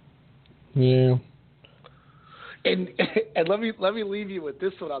 Yeah. And let me leave you with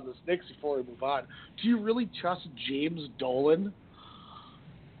this one on this Knicks before we move on. Do you really trust James Dolan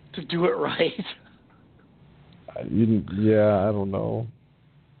to do it right? I don't know.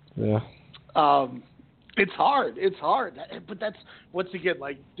 Yeah. It's hard. But that's, once again,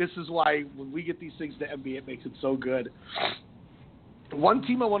 this is why when we get these things to NBA, it makes it so good. One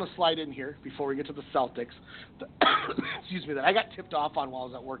team I want to slide in here before we get to the Celtics, excuse me, that I got tipped off on while I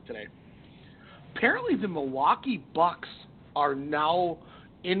was at work today. Apparently the Milwaukee Bucks are now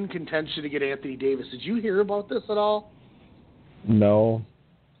in contention to get Anthony Davis. Did you hear about this at all? No.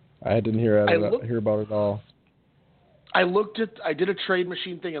 I didn't hear about it at all. I did a trade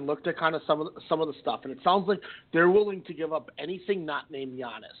machine thing and looked at kind of some of the stuff, and it sounds like they're willing to give up anything not named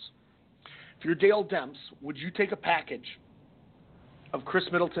Giannis. If you're Dale Demps, would you take a package of Chris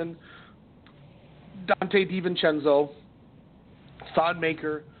Middleton, Dante DiVincenzo, Thon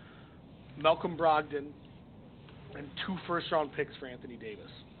Maker, Malcolm Brogdon, and 2 first-round picks for Anthony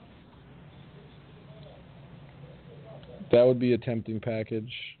Davis? That would be a tempting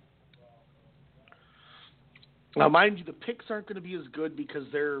package. Now, mind you, the picks aren't going to be as good because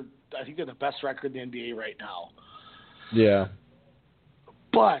I think they're the best record in the NBA right now. Yeah.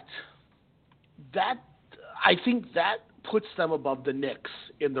 But I think that puts them above the Knicks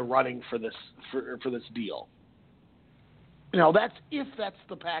in the running for this deal. That's if that's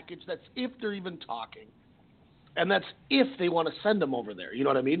the package. That's if they're even talking. And that's if they want to send them over there. You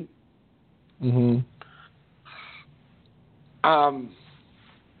know what I mean? Mm-hmm.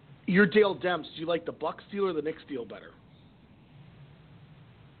 You're Dale Demps. Do you like the Bucks deal or the Knicks deal better?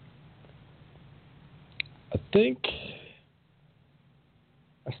 I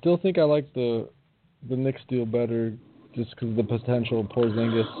still think I like the Knicks deal better just because of the potential of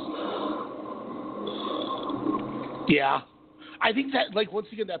Porzingis. Yeah. I think that, once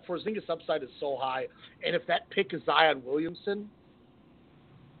again, that Porzingis upside is so high, and if that pick is Zion Williamson,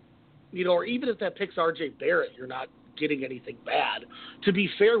 or even if that pick's R.J. Barrett, you're not getting anything bad. To be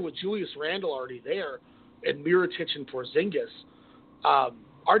fair, with Julius Randle already there and Mirotic and Porzingis,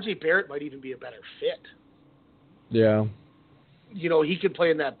 R.J. Barrett might even be a better fit. Yeah. He could play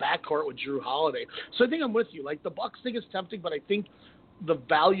in that backcourt with Drew Holiday. So I think I'm with you. The Bucks thing is tempting, but I think the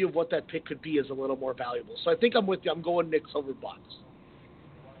value of what that pick could be is a little more valuable. So I think I'm with you. I'm going Knicks over Bucks.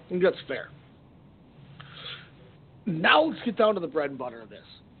 I think that's fair. Now let's get down to the bread and butter of this.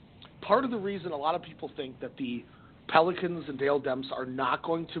 Part of the reason a lot of people think that the Pelicans and Dale Demps are not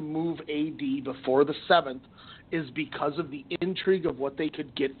going to move AD before the 7th is because of the intrigue of what they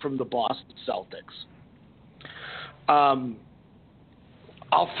could get from the Boston Celtics.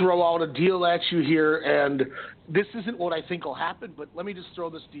 I'll throw out a deal at you here, and this isn't what I think will happen, but let me just throw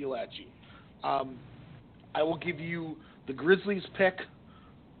this deal at you. I will give you the Grizzlies pick,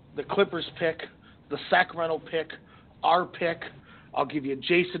 the Clippers pick, the Sacramento pick, our pick. I'll give you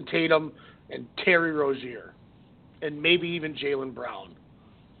Jason Tatum and Terry Rozier, and maybe even Jaylen Brown.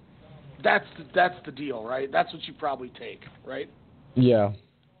 That's the deal, right? That's what you probably take, right? Yeah.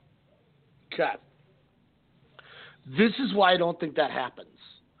 Okay. This is why I don't think that happens.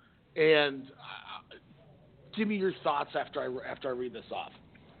 And give me your thoughts after I read this off.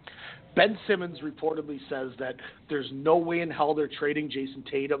 Ben Simmons reportedly says that there's no way in hell they're trading Jason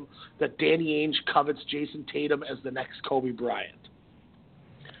Tatum, that Danny Ainge covets Jason Tatum as the next Kobe Bryant.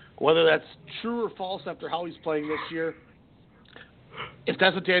 Whether that's true or false after how he's playing this year, if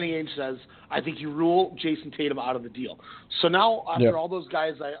that's what Danny Ainge says, I think you rule Jason Tatum out of the deal. So now, after all those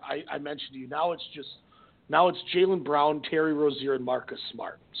guys I mentioned to you, now it's Jaylen Brown, Terry Rozier, and Marcus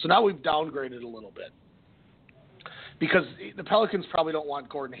Smart. So now we've downgraded a little bit. Because the Pelicans probably don't want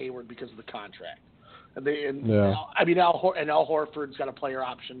Gordon Hayward because of the contract. Al Horford's got a player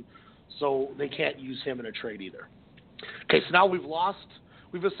option, so they can't use him in a trade either. Okay, so now we've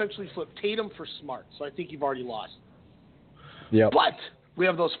essentially flipped Tatum for Smart, so I think you've already lost. Yeah. But we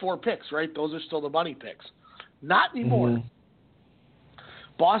have those 4 picks, right? Those are still the money picks. Not anymore. Mm-hmm.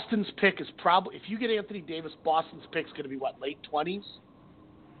 Boston's pick is probably, if you get Anthony Davis, Boston's pick is going to be, late 20s?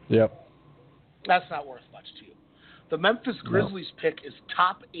 Yep. That's not worth much to you. The Memphis Grizzlies pick is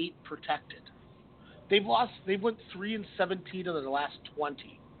top 8 protected. They went 3-17 in their last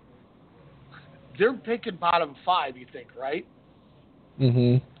 20. They're picking bottom 5, you think, right?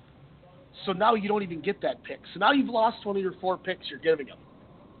 Mm-hmm. So now you don't even get that pick. So now you've lost one of your 4 picks you're giving them.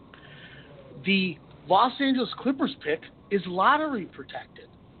 The Los Angeles Clippers pick is lottery protected.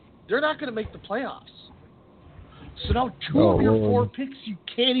 They're not going to make the playoffs. So now 2 of your 4 picks, you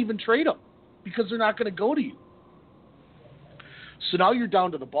can't even trade them because they're not going to go to you. So now you're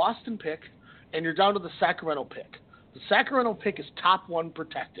down to the Boston pick and you're down to the Sacramento pick. The Sacramento pick is top 1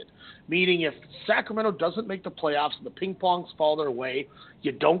 protected, meaning if Sacramento doesn't make the playoffs and the ping pongs fall their way,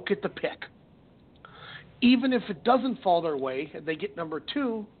 you don't get the pick. Even if it doesn't fall their way and they get number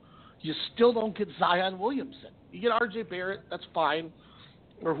 2, you still don't get Zion Williamson. You get R.J. Barrett, that's fine,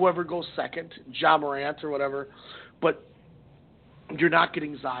 or whoever goes second, Ja Morant or whatever, but you're not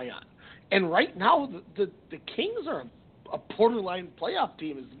getting Zion. And right now, the Kings are a borderline playoff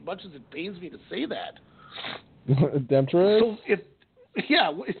team, as much as it pains me to say that. Demetrius? So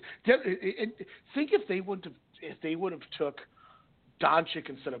think if they would have took Doncic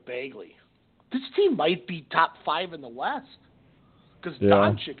instead of Bagley, this team might be top 5 in the West because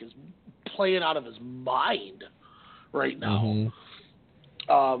Doncic is playing out of his mind right now.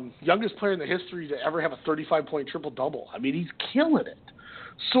 Mm-hmm. Youngest player in the history to ever have a 35-point triple-double. I mean, he's killing it.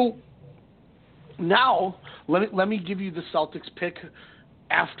 So now let me give you the Celtics pick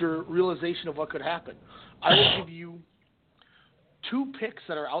after realization of what could happen. I will give you 2 picks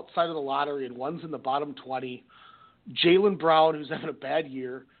that are outside of the lottery, and one's in the bottom 20. Jaylen Brown, who's having a bad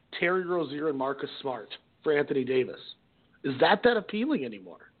year, Terry Rozier, and Marcus Smart for Anthony Davis. Is that appealing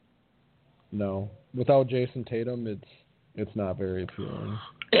anymore? No. Without Jason Tatum, it's not very appealing.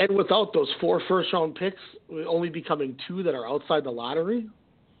 And without those 4 first-round picks, only becoming 2 that are outside the lottery?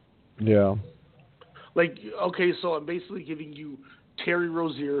 Yeah. Like, okay, so I'm basically giving you Terry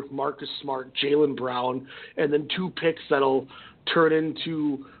Rozier, Marcus Smart, Jaylen Brown, and then 2 picks that'll turn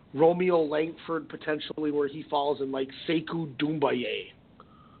into Romeo Langford potentially where he falls in like Sekou Doumbouya.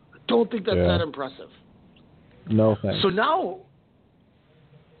 I don't think that's that impressive. No thanks. So now,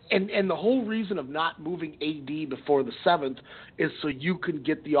 and the whole reason of not moving AD before the 7th is so you can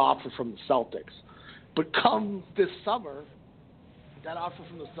get the offer from the Celtics. But come this summer, that offer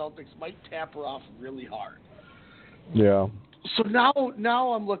from the Celtics might tap her off really hard. Yeah. So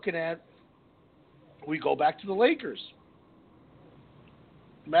now I'm looking at, we go back to the Lakers.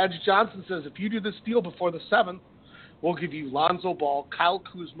 Magic Johnson says, if you do this deal before the 7th, we'll give you Lonzo Ball, Kyle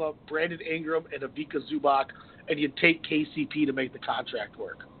Kuzma, Brandon Ingram, and Ivica Zubac, and you'd take KCP to make the contract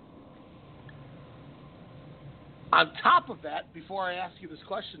work. On top of that, before I ask you this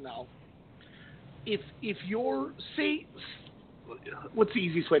question now, if you're, say, what's the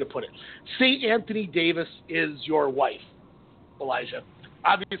easiest way to put it? Say Anthony Davis is your wife, Elijah.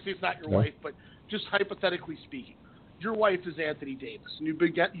 Obviously, it's not your wife, but just hypothetically speaking, your wife is Anthony Davis, and you've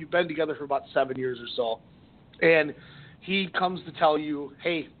been together for about 7 years or so, and he comes to tell you,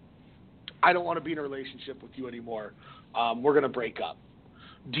 hey, I don't want to be in a relationship with you anymore. We're going to break up.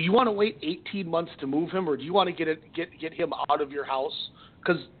 Do you want to wait 18 months to move him, or do you want to get him out of your house?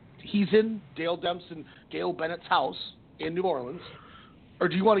 Because he's in Gail Bennett's house in New Orleans. Or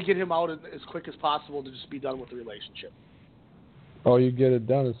do you want to get him out as quick as possible to just be done with the relationship? Oh, you get it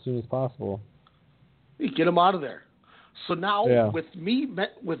done as soon as possible. You get him out of there. So now, with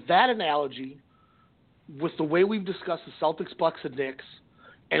that analogy, with the way we've discussed the Celtics, Bucks, and Knicks,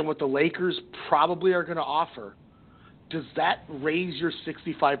 and what the Lakers probably are going to offer, does that raise your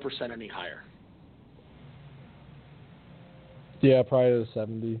 65% any higher? Yeah, probably to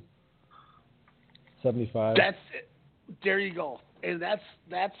 70, 75. That's it. There you go. And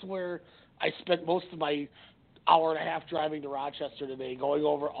that's where I spent most of my hour and a half driving to Rochester today, going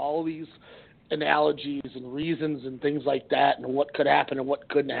over all these analogies and reasons and things like that, and what could happen and what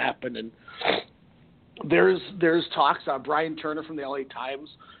couldn't happen. And there's talks. Brian Turner from the LA Times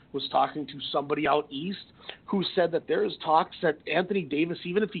was talking to somebody out east who said that there's talks that Anthony Davis,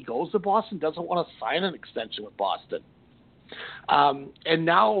 even if he goes to Boston, doesn't want to sign an extension with Boston. And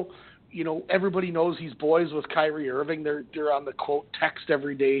now, everybody knows he's boys with Kyrie Irving. They're on the, quote, text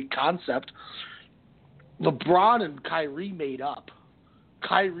every day concept. LeBron and Kyrie made up.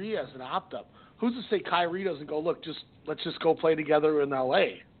 Kyrie has an opt-up. Who's to say Kyrie doesn't go, look, let's just go play together in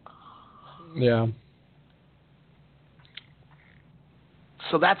L.A.? Yeah.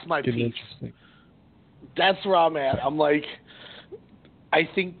 So that's my piece. That's where I'm at. I'm like, I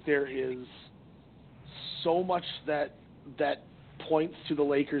think there is so much that points to the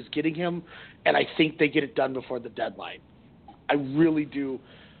Lakers getting him, and I think they get it done before the deadline. I really do.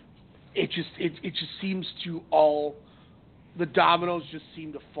 It just seems to all the dominoes just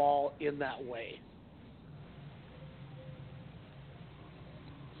seem to fall in that way.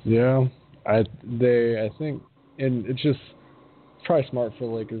 Yeah, I think, and it's just probably smart for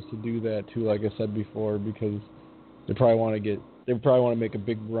the Lakers to do that too. Like I said before, because they probably want to make a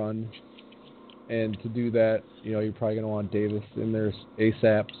big run, and to do that, you're probably going to want Davis in there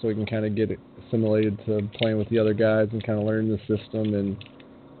ASAP so he can kind of get assimilated to playing with the other guys and kind of learn the system and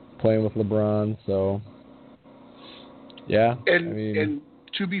playing with LeBron. So, yeah. And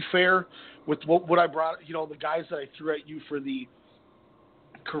to be fair, with what I brought, the guys that I threw at you for the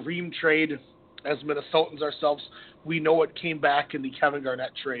Kareem trade, as Minnesotans ourselves, we know what came back in the Kevin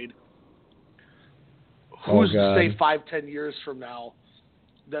Garnett trade. Who's to say 5-10 years from now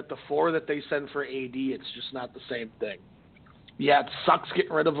that the 4 that they send for AD, it's just not the same thing? Yeah, it sucks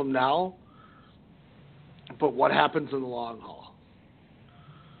getting rid of them now, but what happens in the long haul?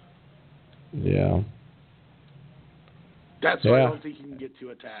 Yeah. That's why I don't think you can get too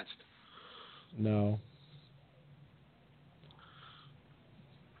attached. No.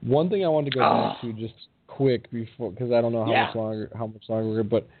 One thing I wanted to go back to just quick before, because I don't know how much longer,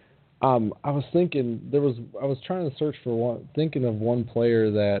 but I was thinking I was trying to search for thinking of one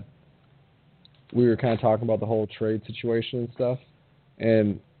player that we were kind of talking about the whole trade situation and stuff,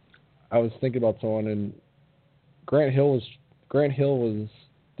 and I was thinking about someone, and Grant Hill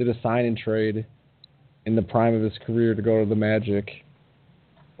did a sign and trade in the prime of his career to go to the Magic.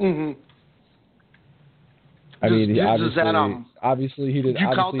 Mm-hmm. I mean, obviously he did. Did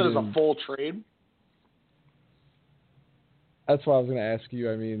you count that as a full trade? That's what I was going to ask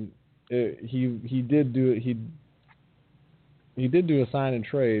you. I mean, he did do it. He did do a sign and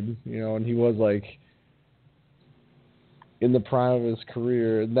trade, and he was like in the prime of his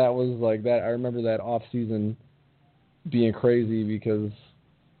career. And that was like that. I remember that off season being crazy because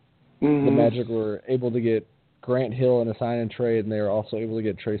the Magic were able to get Grant Hill in a sign and trade, and they were also able to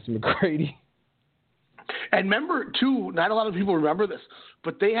get Tracy McGrady. And remember, too, not a lot of people remember this,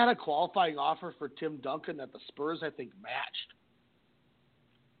 but they had a qualifying offer for Tim Duncan that the Spurs, I think, matched.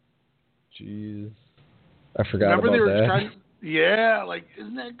 Jeez. I forgot about that. Yeah, like,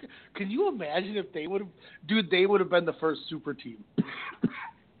 isn't that – can you imagine if they would have – dude, they would have been the first super team.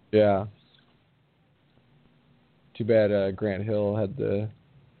 Yeah. Too bad Grant Hill had to,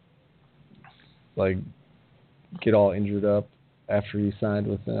 get all injured up after he signed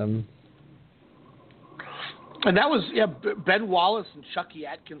with them. And that was, Ben Wallace and Chucky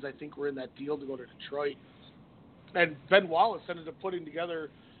Atkins, I think, were in that deal to go to Detroit. And Ben Wallace ended up putting together,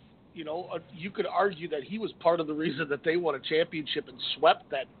 you could argue that he was part of the reason that they won a championship and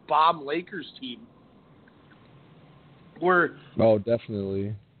swept that bomb Lakers team. Oh,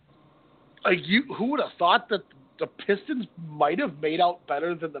 definitely. Who would have thought that the Pistons might have made out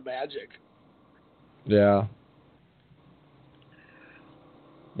better than the Magic? Yeah.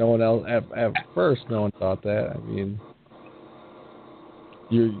 No one else at first. No one thought that. I mean,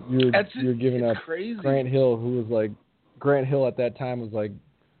 you're giving up crazy. Grant Hill, who was Grant Hill at that time was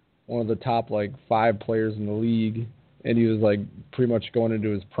one of the top 5 players in the league, and he was pretty much going into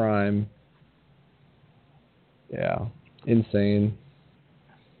his prime. Yeah, insane.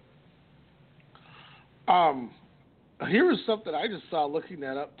 Here was something I just saw looking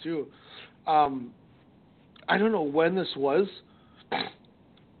that up too. I don't know when this was.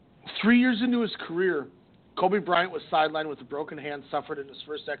 3 years into his career, Kobe Bryant was sidelined with a broken hand suffered in his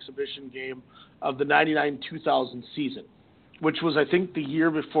first exhibition game of the 99-2000 season, which was, I think, the year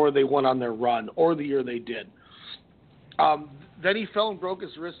before they went on their run, or the year they did. Then he fell and broke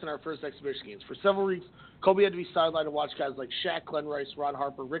his wrist in our first exhibition games. For several weeks, Kobe had to be sidelined to watch guys like Shaq, Glenn Rice, Ron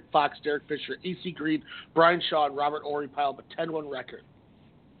Harper, Rick Fox, Derek Fisher, A.C. Green, Brian Shaw, and Robert Horry pile up a 10-1 record.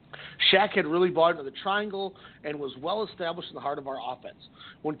 Shaq had really bought into the triangle and was well established in the heart of our offense.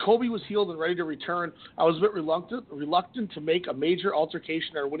 When Kobe was healed and ready to return, I was a bit reluctant to make a major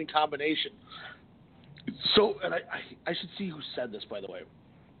altercation or winning combination. So, and I should see who said this, by the way.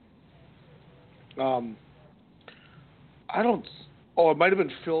 It might have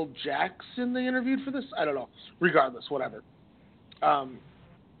been Phil Jackson they interviewed for this. I don't know. Regardless, whatever.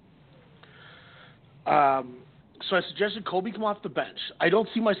 So I suggested Kobe come off the bench. I don't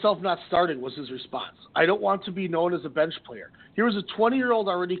see myself not starting, was his response. I don't want to be known as a bench player. Here was a 20-year-old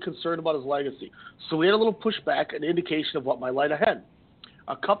already concerned about his legacy. So we had a little pushback, an indication of what might lie ahead.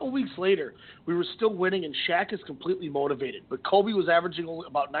 A couple weeks later, we were still winning, and Shaq is completely motivated. But Kobe was averaging only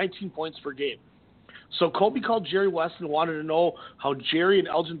about 19 points per game. So Kobe called Jerry West and wanted to know how Jerry and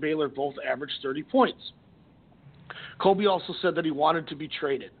Elgin Baylor both averaged 30 points. Kobe also said that he wanted to be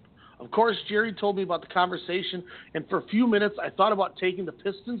traded. Of course, Jerry told me about the conversation, and for a few minutes, I thought about taking the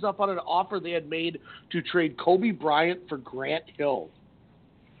Pistons up on an offer they had made to trade Kobe Bryant for Grant Hill.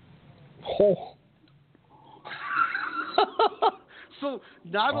 Oh. So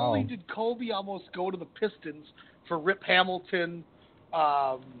not only did Kobe almost go to the Pistons for Rip Hamilton,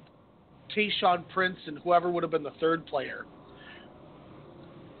 Tayshaun Prince, and whoever would have been the third player.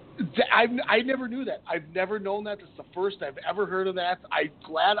 I never knew that. I've never known that. It's the first I've ever heard of that. I'm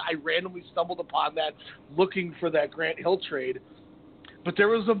glad I randomly stumbled upon that looking for that Grant Hill trade. But there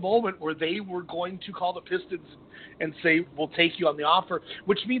was a moment where they were going to call the Pistons and say, we'll take you on the offer,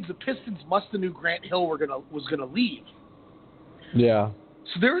 which means the Pistons must have knew Grant Hill was gonna leave. Yeah.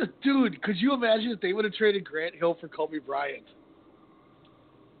 So there was, dude, could you imagine if they would have traded Grant Hill for Kobe Bryant?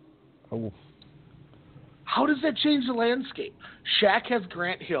 Oh. How does that change the landscape? Shaq has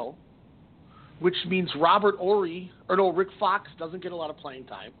Grant Hill, which means Rick Fox doesn't get a lot of playing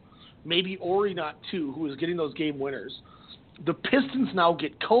time. Maybe Ori not too, who is getting those game winners. The Pistons now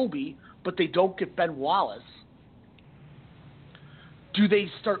get Kobe, but they don't get Ben Wallace. Do they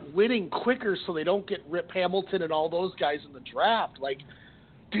start winning quicker so they don't get Rip Hamilton and all those guys in the draft? Like,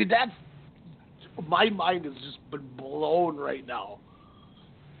 dude, my mind has just been blown right now.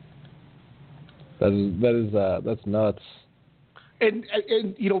 That's nuts. And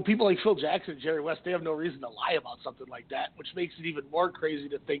you know, people like Phil Jackson and Jerry West, they have no reason to lie about something like that, which makes it even more crazy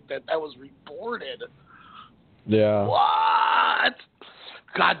to think that was reported. Yeah. What?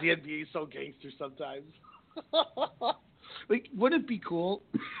 God, the NBA is so gangster sometimes. Like, wouldn't it be cool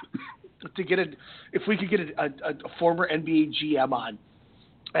to get if we could get a former NBA GM on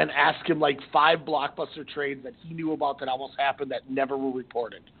and ask him like 5 blockbuster trades that he knew about that almost happened that never were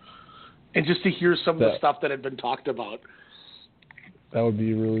reported, and just to hear some of the stuff that had been talked about. That would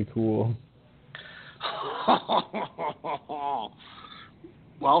be really cool.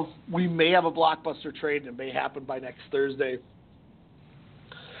 Well, we may have a blockbuster trade, and it may happen by next Thursday.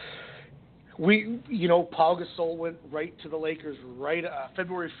 Paul Gasol went right to the Lakers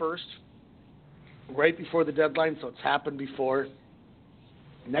February 1st, right before the deadline, so it's happened before.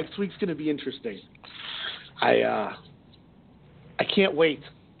 Next week's going to be interesting. I can't wait.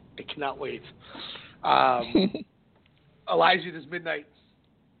 I cannot wait. Elijah, it is midnight.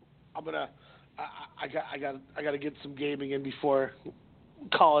 I got to get some gaming in before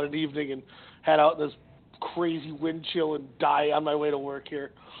call it an evening and head out in this crazy wind chill and die on my way to work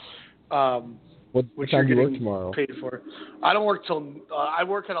here. What time do you work tomorrow? Paid for. I don't work till I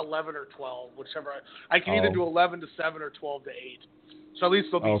work at 11 or 12, whichever. I can either do 11 to 7 or 12 to 8. So at least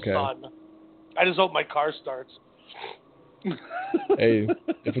there'll be sun. I just hope my car starts. Hey,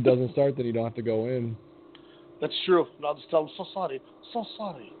 if it doesn't start, then you don't have to go in. That's true. And I'll just tell them, so sorry.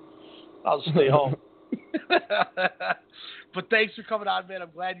 I'll just stay home. But thanks for coming on, man. I'm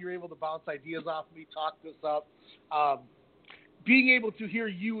glad you're able to bounce ideas off me, talk this up. Being able to hear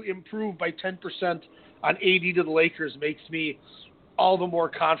you improve by 10% on AD to the Lakers makes me all the more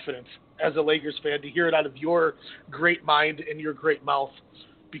confident as a Lakers fan to hear it out of your great mind and your great mouth,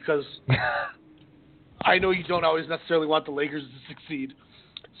 because I know you don't always necessarily want the Lakers to succeed.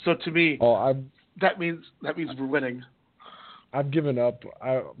 So to me, that means we're winning. I've given up.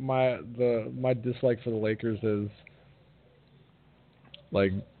 My dislike for the Lakers is,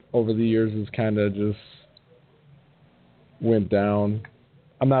 like, over the years has kind of just went down.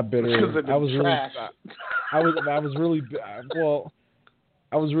 I'm not bitter. I was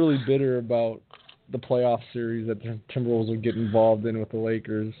really bitter about the playoff series that the Timberwolves would get involved in with the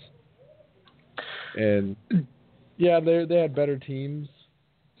Lakers. And yeah, they had better teams,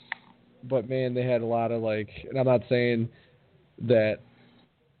 but man, they had a lot of, like, and I'm not saying that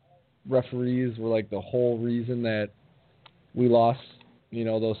referees were like the whole reason that we lost,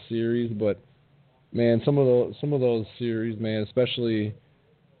 those series, but man, some of those series, man, especially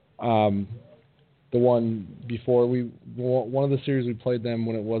the one before one of the series we played them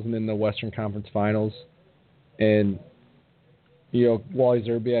when it wasn't in the Western Conference Finals, and Wally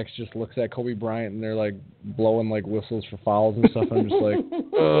Zerbiak just looks at Kobe Bryant and they're like blowing like whistles for fouls and stuff. I'm just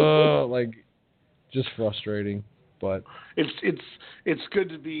like, just frustrating. But it's good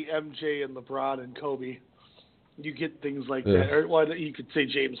to be MJ and LeBron and Kobe. You get things like that, or you could say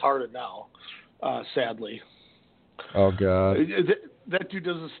James Harden now. Sadly. Oh God. That dude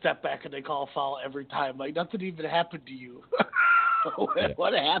does a step back and they call a foul every time. Like, nothing even happened to you.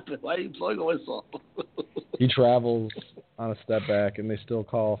 What happened? Why are you blowing a whistle? He travels on a step back and they still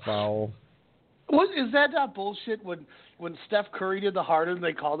call a foul. Is that not bullshit? When Steph Curry did the Harden,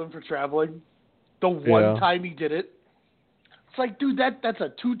 they called him for traveling. The one time he did it. It's like, dude, that's a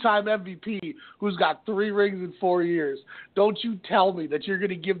 2-time MVP who's got 3 rings in 4 years. Don't you tell me that you're going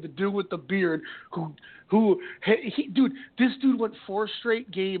to give the dude with the beard dude, this dude went 4 straight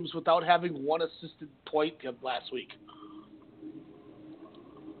games without having 1 assisted point last week.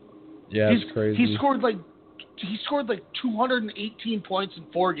 Yeah, it's crazy. He scored like he scored like 218 points in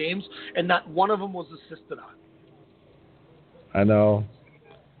 4 games, and not one of them was assisted on. I know.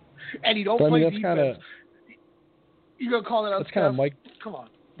 And you don't But, play that's defense. You're gonna call that out? That's kind of Mike. Come on.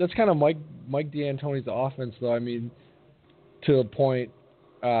 That's kind of Mike D'Antoni's offense, though. I mean, to a point,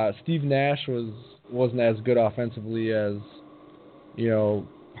 Steve Nash wasn't as good offensively as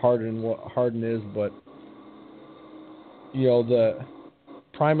Harden is, but the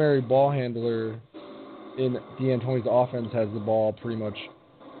primary ball handler in D'Antoni's offense has the ball pretty much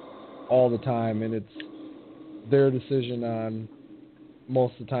all the time, and it's their decision on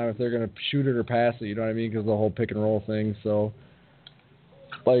most of the time if they're going to shoot it or pass it, you know what I mean, because the whole pick and roll thing. So,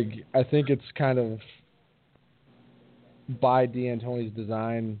 I think it's kind of by D'Antoni's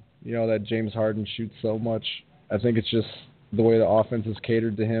design, that James Harden shoots so much. I think it's just the way the offense is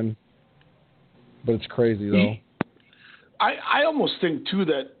catered to him. But it's crazy, though. I almost think, too,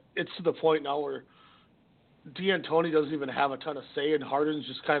 that it's to the point now where D'Antoni doesn't even have a ton of say, and Harden's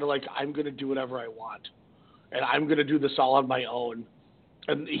just kind of like, I'm going to do whatever I want. And I'm going to do this all on my own.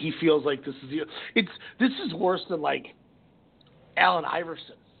 And he feels like this is worse than, Allen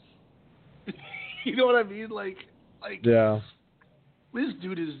Iverson. You know what I mean? Yeah. This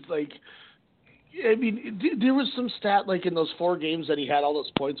dude is I mean, there was some stat in those 4 games that he had all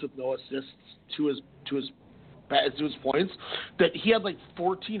those points with no assists to his points, that he had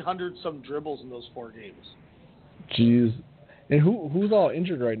 1,400 some dribbles in those 4 games. Jeez. And who's all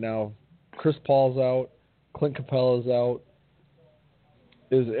injured right now? Chris Paul's out. Clint Capella's out.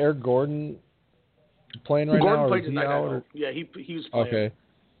 Is Eric Gordon playing right now? Played or is he out? Yeah, he was playing. Okay.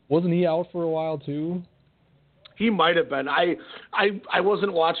 Wasn't he out for a while too? He might have been. I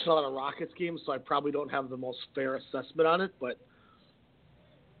wasn't watching a lot of Rockets games, so I probably don't have the most fair assessment on it, but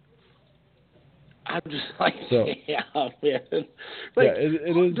I'm just yeah, man.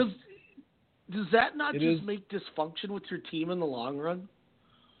 It is. Does that not just make dysfunction with your team in the long run?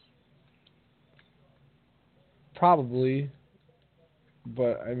 Probably.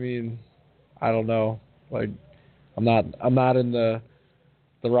 But I mean, I don't know. I'm not in the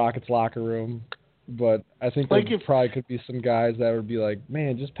Rockets locker room, but I think there probably could be some guys that would be like,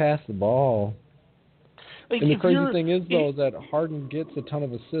 man, just pass the ball. And the crazy thing is, though, is that Harden gets a ton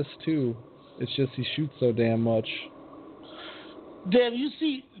of assists too. It's just he shoots so damn much. Dan, you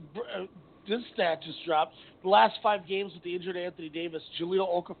see, this stat just dropped. The last 5 games with the injured Anthony Davis, Jahlil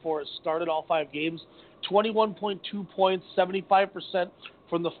Okafor has started all 5 games. 21.2 points, 75%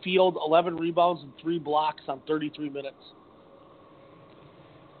 from the field, 11 rebounds, and 3 blocks on 33 minutes.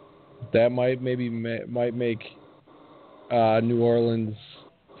 That might make New Orleans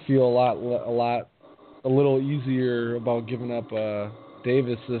feel a little easier about giving up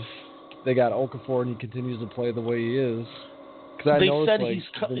Davis if they got Okafor and he continues to play the way he is. Because they know said he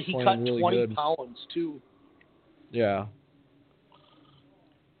cut really 20 good. pounds too. Yeah.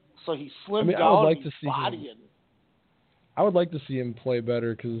 So he slimmed down. I would like to see him play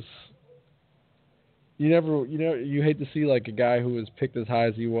better because you hate to see a guy who was picked as high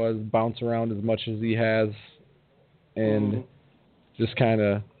as he was bounce around as much as he has and just kind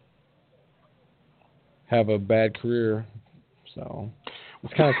of have a bad career. So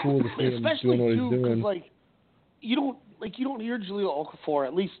it's kind of cool to see him doing what he's doing. You don't hear Jahlil Okafor,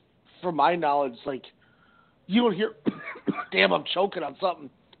 at least from my knowledge, you don't hear. Damn, I'm choking on something.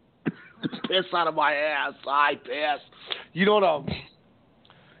 Piss out of my ass. I piss. You don't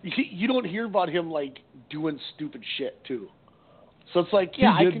hear about him doing stupid shit too. So it's I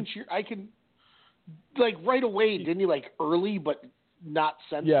can right away, didn't he early but not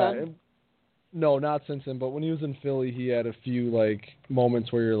since then? No, not since then, but when he was in Philly he had a few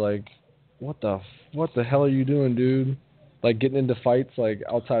moments where you're what the hell are you doing, dude? Getting into fights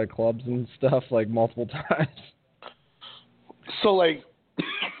outside of clubs and stuff multiple times. So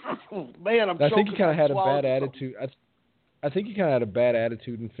man, I think he kind of had a bad attitude. I think he kind of had a bad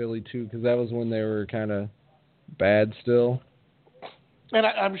attitude in Philly too, because that was when they were kind of bad still. And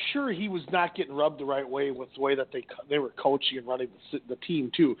I'm sure he was not getting rubbed the right way with the way that they were coaching and running the team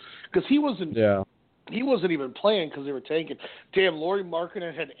too, because he wasn't. Yeah. He wasn't even playing because they were tanking. Damn, Lauri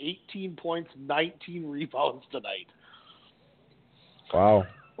Markkanen had 18 points, 19 rebounds tonight. Wow.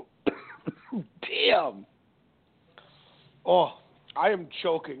 Damn. Oh, I am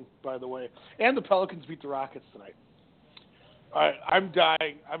choking, by the way. And the Pelicans beat the Rockets tonight. All right, I'm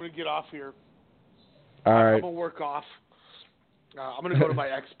dying. I'm going to get off here. All right. I'm going to work off. I'm going to go to my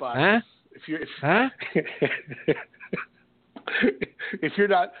Xbox. Huh? If you're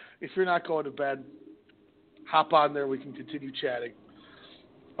not going to bed, hop on there. We can continue chatting.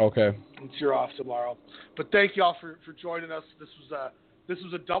 Okay. Since you're off tomorrow. But thank you all for joining us. This was This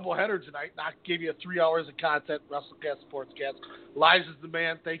was a doubleheader tonight. Not gave you 3 hours of content. WrestleCast, Sportscast. Lies is the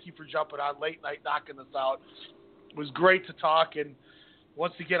man. Thank you for jumping on late night, knocking this out. It was great to talk, and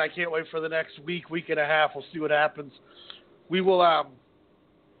once again, I can't wait for the next week and a half. We'll see what happens. We will.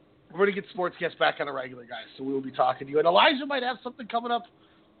 We're going to get Sportscast back on a regular, guys. So we will be talking to you. And Elijah might have something coming up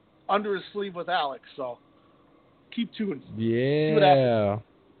under his sleeve with Alex. So keep tuned. Yeah. See what happens.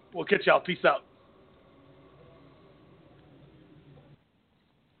 We'll catch y'all. Peace out.